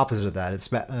 It's the opposite of that. It's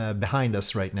behind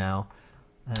us right now,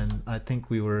 and I think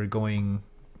we were going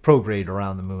prograde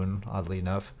around the moon, oddly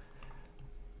enough.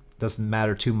 Doesn't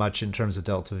matter too much in terms of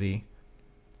delta V,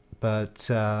 but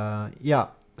yeah,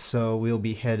 so we'll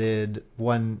be headed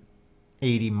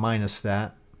 180 minus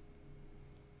that,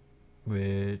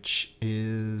 which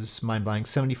is mind blank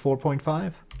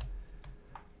 74.5,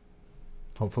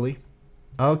 hopefully.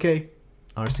 Okay,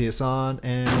 RCS on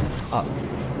and up.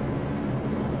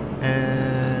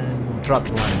 And drop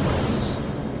the landing lights.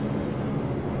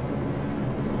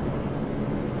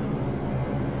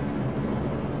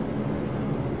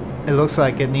 It looks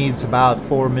like it needs about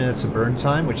 4 minutes of burn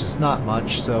time, which is not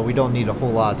much, so we don't need a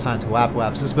whole lot of time to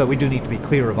wap-waps this, but we do need to be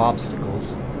clear of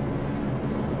obstacles.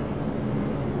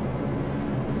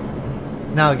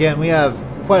 Now again, we have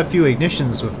quite a few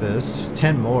ignitions with this,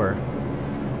 10 more.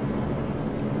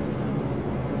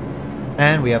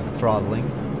 And we have the throttling.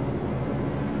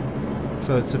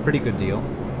 So it's a pretty good deal.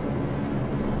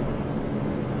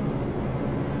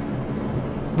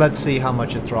 Let's see how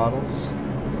much it throttles.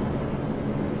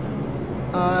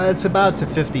 It's about to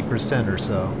 50% or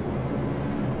so.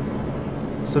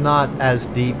 So not as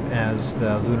deep as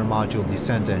the lunar module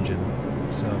descent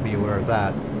engine. So be aware of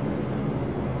that.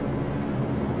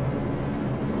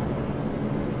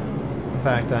 In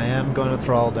fact, I am going to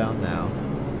throttle down now.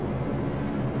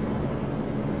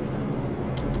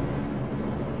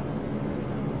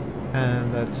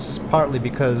 And that's partly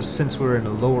because since we're in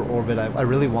a lower orbit, I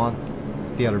really want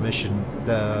the other mission,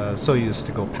 the Soyuz,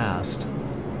 to go past.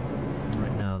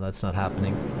 Right now, that's not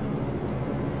happening.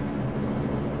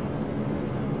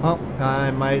 Well,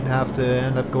 I might have to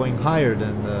end up going higher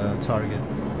than the target.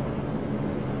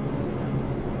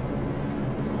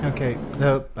 Okay,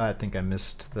 nope, I think I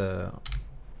missed the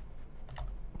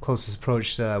closest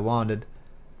approach that I wanted.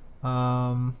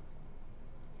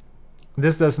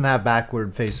 This doesn't have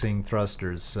backward-facing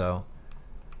thrusters, so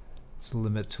it's a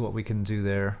limit to what we can do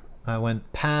there. I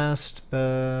went past,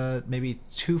 but maybe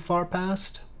too far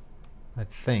past? I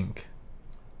think.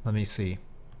 Let me see.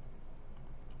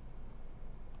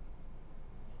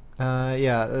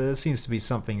 Yeah, there seems to be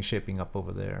something shaping up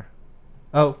over there.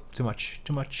 Oh, too much,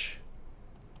 too much.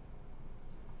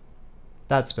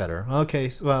 That's better. Okay,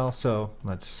 well, so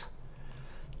let's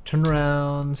turn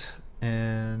around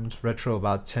and retro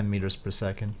about 10 meters per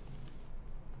second.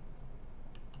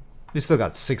 We still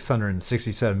got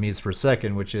 667 meters per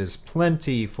second, which is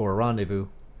plenty for a rendezvous.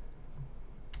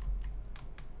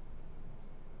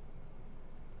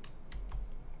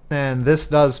 And this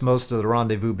does most of the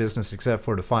rendezvous business except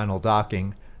for the final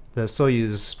docking. The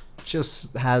Soyuz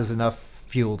just has enough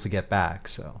fuel to get back,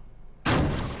 so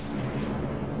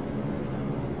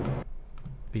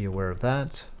be aware of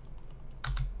that.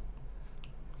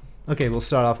 Okay, we'll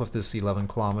start off with this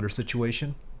 11-kilometer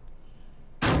situation.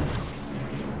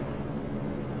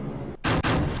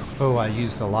 Oh, I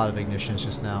used a lot of ignitions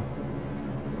just now.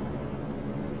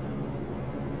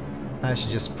 I should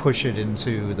just push it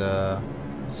into the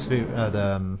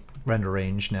render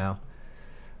range now.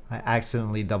 I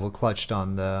accidentally double clutched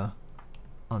on the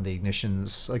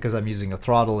ignitions because I'm using a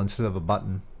throttle instead of a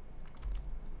button.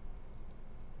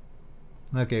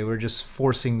 Okay, we're just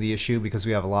forcing the issue because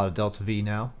we have a lot of delta V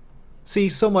now. See,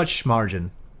 so much margin.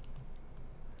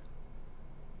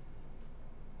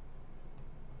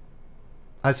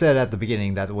 I said at the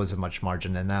beginning that it wasn't much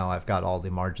margin, and now I've got all the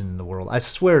margin in the world. I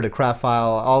swear the craft file,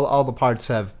 all the parts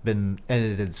have been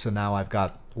edited, so now I've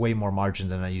got way more margin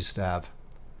than I used to have.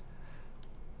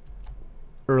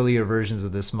 Earlier versions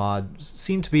of this mod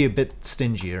seem to be a bit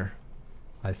stingier,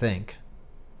 I think.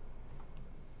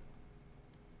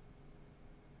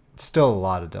 Still a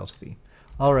lot of delta V.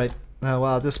 Alright,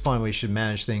 well at this point we should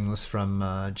manage things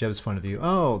from Jeb's point of view.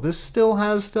 Oh, this still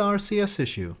has the RCS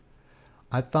issue.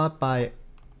 I thought by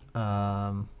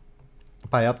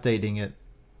updating it,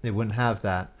 it wouldn't have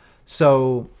that.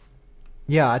 So,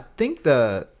 yeah, I think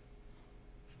I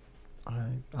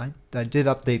did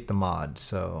update the mod,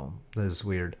 so this is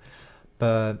weird.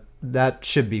 But that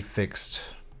should be fixed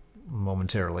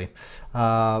momentarily.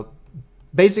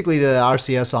 Basically, the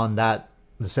RCS on that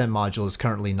descent module is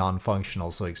currently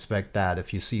non-functional, so expect that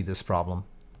if you see this problem.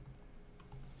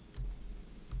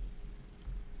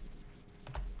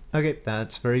 Okay,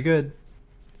 that's very good.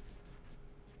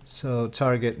 So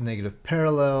target negative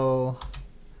parallel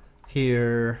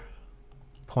here,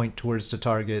 point towards the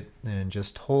target and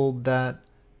just hold that.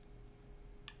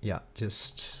 Yeah,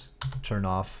 just turn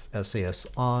off SAS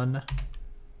on.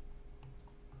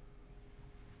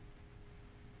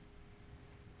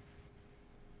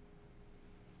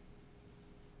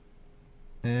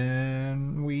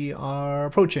 And we are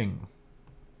approaching.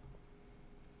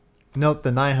 Note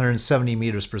the 970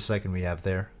 meters per second we have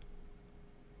there.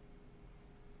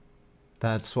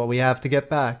 That's what we have to get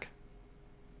back.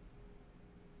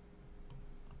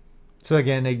 So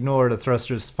again, ignore the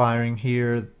thrusters firing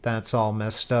here. That's all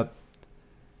messed up.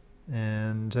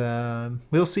 And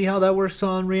we'll see how that works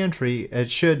on re-entry.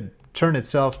 It should turn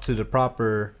itself to the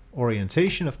proper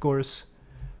orientation, of course.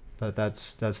 But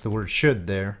that's the word should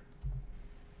there.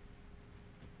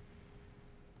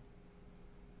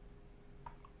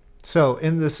 So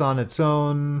in this on its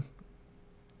own,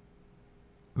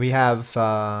 we have,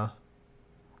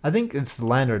 I think it's the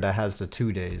lander that has the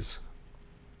 2 days.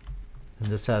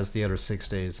 And this has the other 6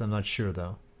 days. I'm not sure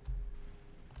though.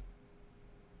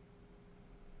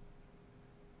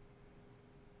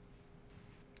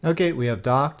 Okay, we have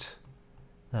docked.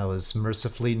 That was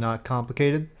mercifully not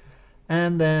complicated.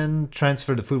 And then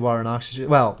transfer the food, water, and oxygen.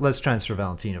 Well, let's transfer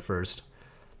Valentina first.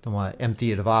 Don't want to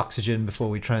empty it of oxygen before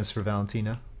we transfer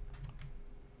Valentina.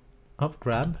 Up,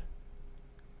 grab.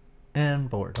 And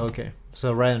board. Okay,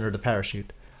 so right under the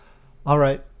parachute.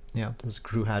 Alright, yeah, there's a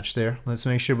crew hatch there. Let's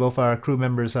make sure both our crew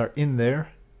members are in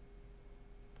there.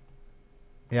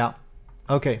 Yeah,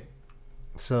 okay.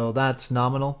 So that's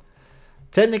nominal.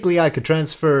 Technically I could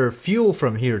transfer fuel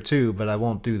from here too, but I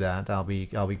won't do that. I'll be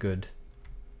good.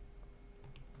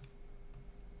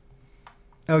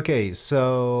 Okay,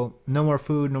 so no more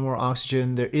food, no more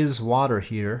oxygen. There is water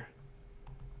here.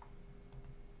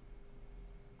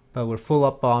 But we're full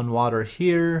up on water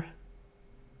here.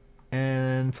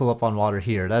 And full up on water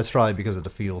here. That's probably because of the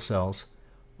fuel cells.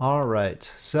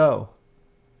 Alright, so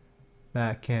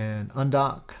that can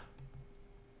undock.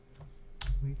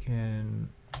 We can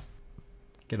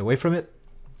get away from it.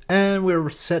 And we're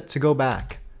set to go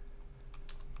back.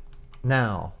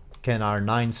 Now, can our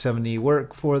 970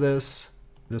 work for this?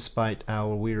 Despite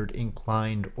our weird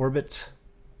inclined orbit?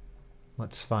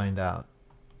 Let's find out.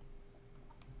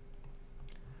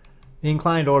 The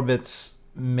inclined orbits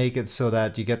make it so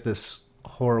that you get this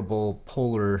horrible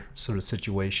polar sort of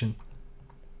situation.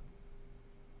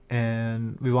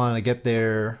 And we want to get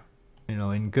there, you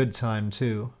know, in good time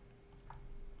too.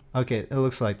 Okay, it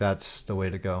looks like that's the way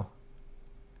to go.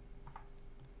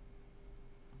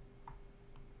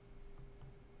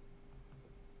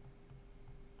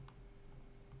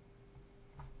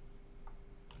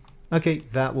 Okay,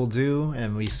 that will do,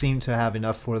 and we seem to have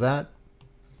enough for that.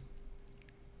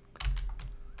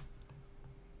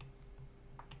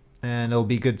 And it'll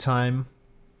be good time.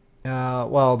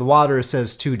 Well, the water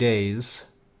says 2 days,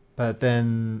 but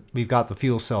then we've got the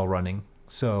fuel cell running,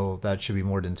 so that should be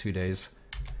more than 2 days.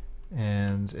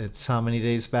 And it's how many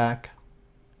days back?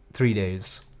 3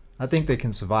 days. I think they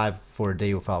can survive for a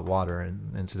day without water,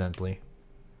 incidentally.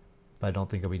 But I don't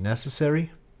think it'll be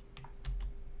necessary.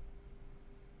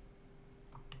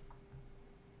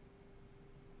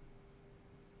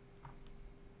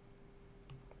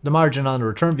 The margin on the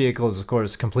return vehicle is, of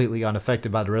course, completely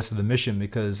unaffected by the rest of the mission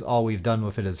because all we've done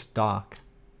with it is dock.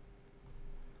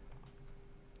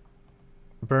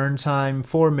 Burn time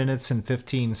 4 minutes and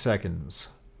 15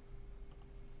 seconds.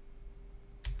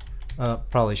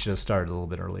 Probably should have started a little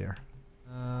bit earlier.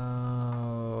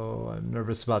 I'm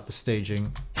nervous about the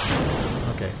staging.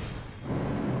 Okay.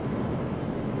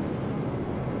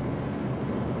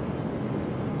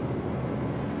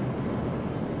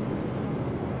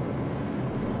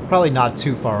 Probably not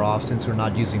too far off since we're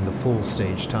not using the full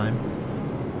stage time.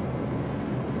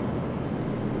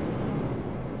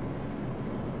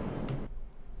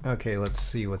 Okay, let's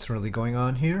see what's really going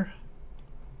on here.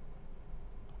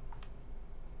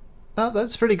 Oh,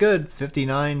 that's pretty good.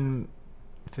 59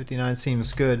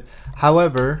 seems good.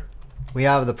 However, we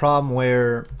have the problem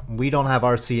where we don't have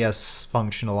RCS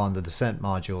functional on the descent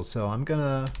module, so I'm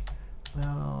gonna...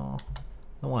 well,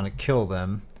 I don't want to kill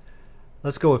them.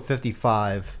 Let's go with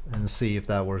 55 and see if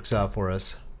that works out for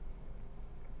us.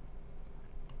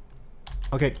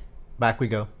 Okay, back we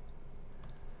go.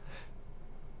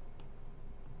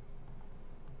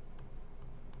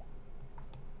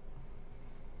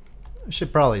 I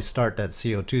should probably start that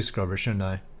CO2 scrubber, shouldn't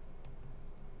I?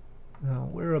 Now,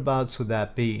 whereabouts would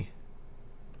that be?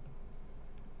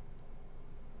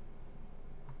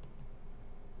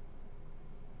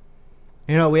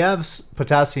 You know, we have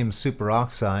potassium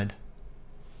superoxide.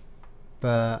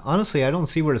 But honestly, I don't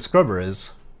see where the scrubber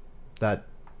is that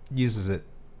uses it.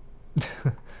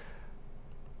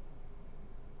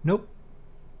 Nope.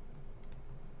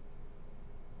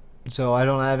 So I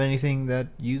don't have anything that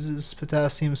uses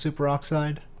potassium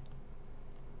superoxide.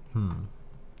 Oh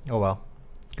well.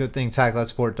 Good thing Taclat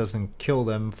Sport doesn't kill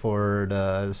them for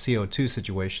the CO2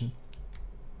 situation.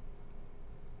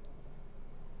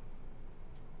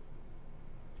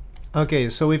 Okay,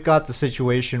 so we've got the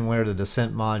situation where the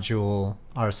descent module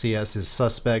RCS is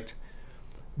suspect.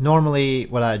 Normally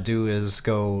what I do is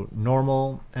go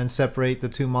normal and separate the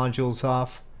two modules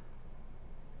off,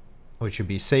 which would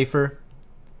be safer.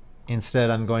 Instead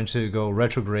I'm going to go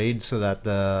retrograde so that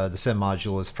the descent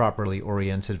module is properly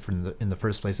oriented in the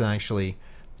first place, and actually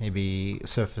maybe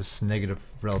surface negative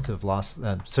relative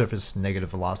surface negative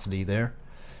velocity there.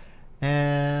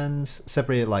 And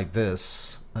separate it like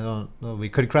this. I don't know, we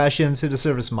could crash into the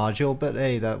service module, but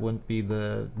hey, that wouldn't be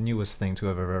the newest thing to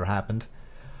have ever happened.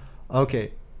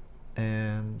 Okay,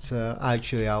 and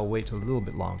actually I'll wait a little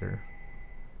bit longer.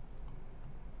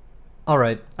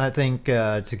 Alright, I think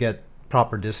to get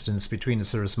proper distance between the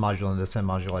service module and the descent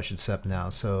module, I should set now.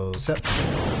 So set.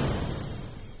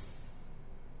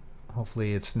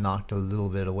 Hopefully it's knocked a little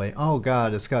bit away. Oh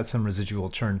god, it's got some residual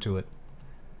turn to it.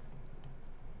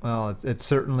 Well, it's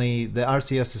certainly, the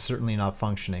RCS is certainly not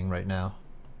functioning right now.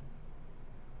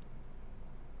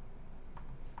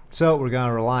 So we're going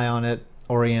to rely on it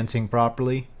orienting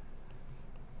properly.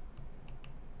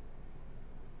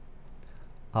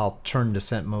 I'll turn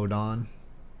descent mode on.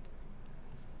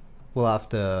 We'll have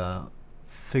to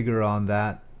figure on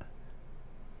that.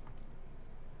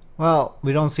 Well,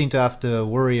 we don't seem to have to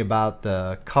worry about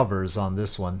the covers on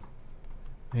this one.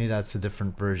 Maybe that's a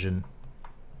different version.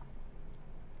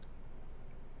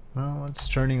 Well, it's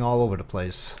turning all over the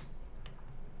place.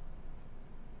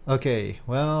 Okay,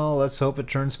 well, let's hope it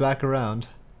turns back around.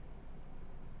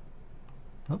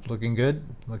 Oh, looking good,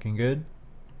 looking good.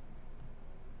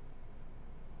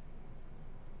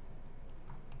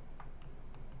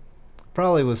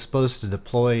 Probably was supposed to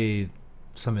deploy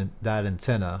that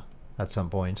antenna at some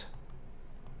point.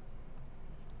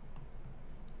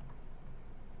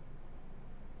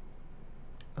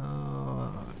 I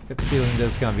get the feeling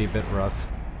this is gonna be a bit rough.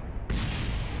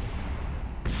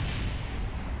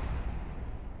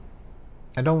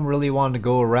 I don't really want to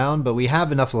go around, but we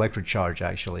have enough electric charge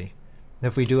actually.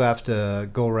 If we do have to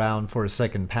go around for a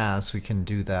second pass, we can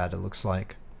do that, it looks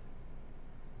like.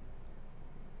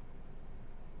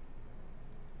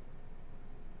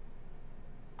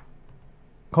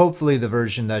 Hopefully the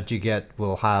version that you get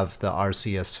will have the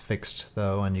RCS fixed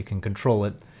though, and you can control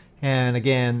it. And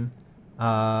again,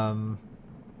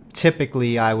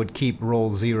 typically I would keep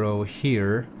roll 0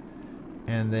 here,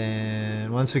 and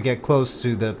then once we get close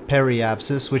to the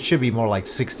periapsis, which should be more like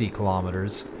 60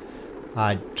 kilometers,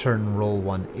 I'd turn roll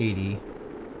 180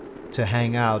 to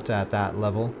hang out at that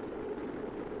level.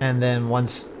 And then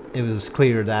once it was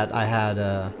clear that I had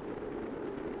a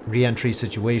re-entry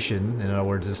situation, in other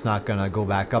words it's not gonna go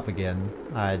back up again,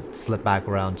 I'd flip back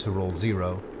around to roll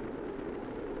 0.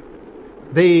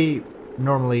 They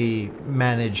normally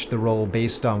manage the roll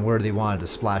based on where they wanted to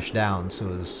splash down, so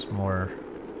it was more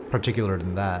particular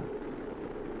than that.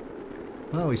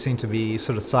 Well, we seem to be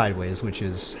sort of sideways, which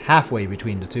is halfway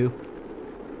between the two.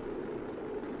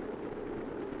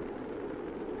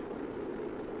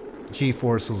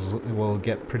 G-forces will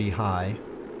get pretty high.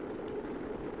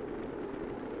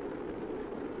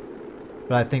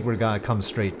 But I think we're gonna come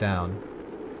straight down.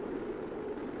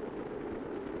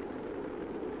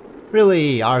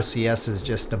 Really, RCS is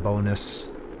just a bonus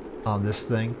on this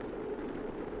thing.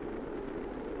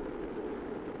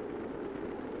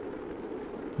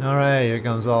 Alright, here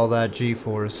comes all that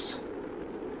G-force.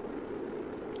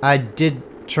 I did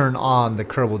turn on the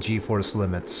Kerbal G-force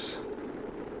limits.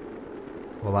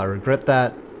 Will I regret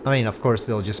that? I mean, of course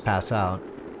they'll just pass out.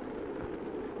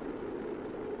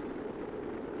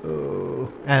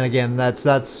 Oh. And again,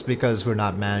 that's because we're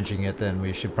not managing it, and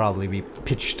we should probably be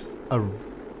pitched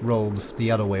rolled the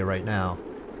other way right now.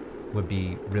 Would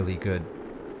be really good.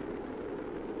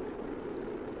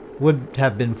 Would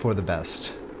have been for the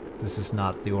best. This is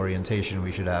not the orientation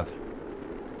we should have.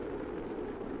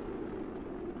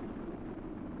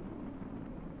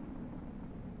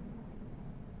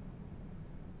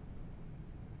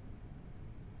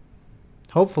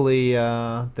 Hopefully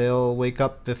they'll wake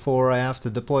up before I have to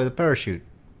deploy the parachute,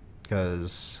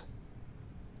 because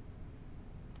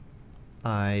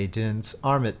I didn't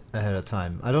arm it ahead of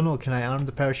time. I don't know, can I arm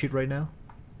the parachute right now?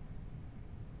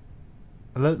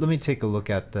 Let me take a look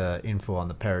at the info on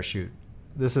the parachute.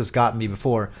 This has gotten me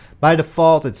before. By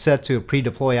default, it's set to a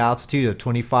pre-deploy altitude of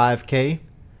 25K.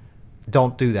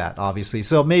 Don't do that, obviously.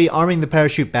 So maybe arming the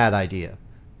parachute, bad idea.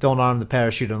 Don't arm the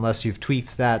parachute unless you've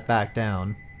tweaked that back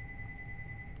down.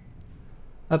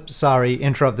 Oh, sorry,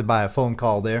 interrupted by a phone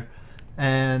call there.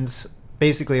 And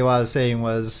basically what I was saying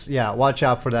was, yeah, watch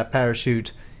out for that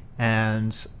parachute,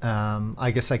 and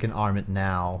I guess I can arm it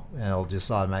now, and it'll just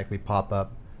automatically pop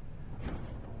up.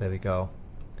 There we go.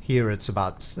 Here it's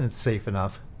safe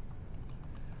enough.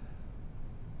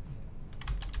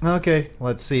 Okay,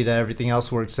 let's see that everything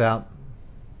else works out.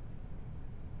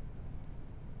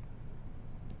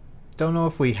 Don't know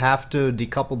if we have to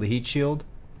decouple the heat shield.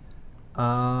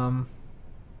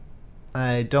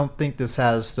 I don't think this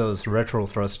has those retro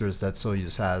thrusters that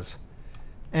Soyuz has.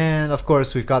 And of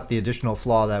course we've got the additional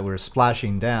flaw that we're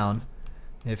splashing down.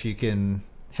 If you can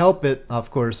help it, of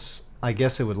course, I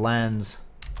guess it would land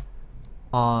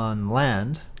on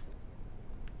land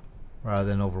rather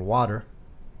than over water.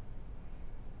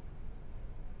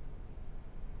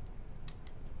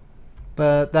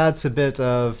 But that's a bit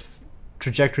of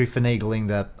trajectory finagling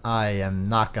that I am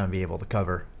not going to be able to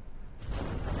cover.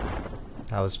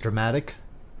 That was dramatic.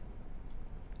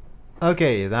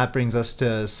 Okay, that brings us to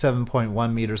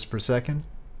 7.1 meters per second.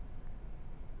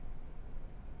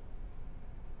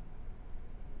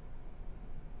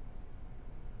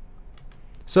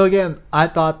 So again, I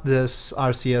thought this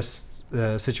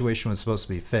RCS situation was supposed to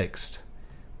be fixed.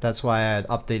 That's why I had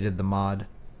updated the mod.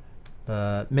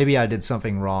 Maybe I did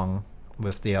something wrong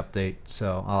with the update,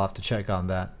 so I'll have to check on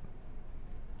that.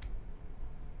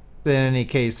 But in any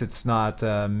case, it's not,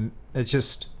 it's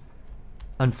just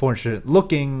unfortunate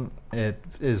looking. It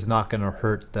is not going to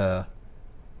hurt the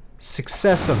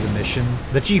success of the mission.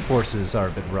 The G-forces are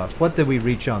a bit rough. What did we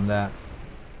reach on that?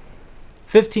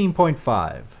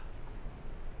 15.5.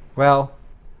 Well,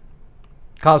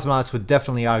 cosmonauts would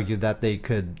definitely argue that they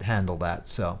could handle that.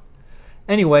 So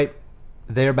anyway,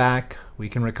 they're back. We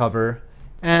can recover.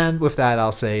 And with that,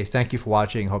 I'll say thank you for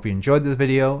watching. Hope you enjoyed this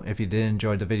video. If you did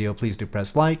enjoy the video, please do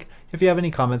press like. If you have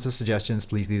any comments or suggestions,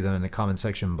 please leave them in the comment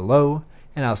section below.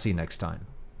 And I'll see you next time.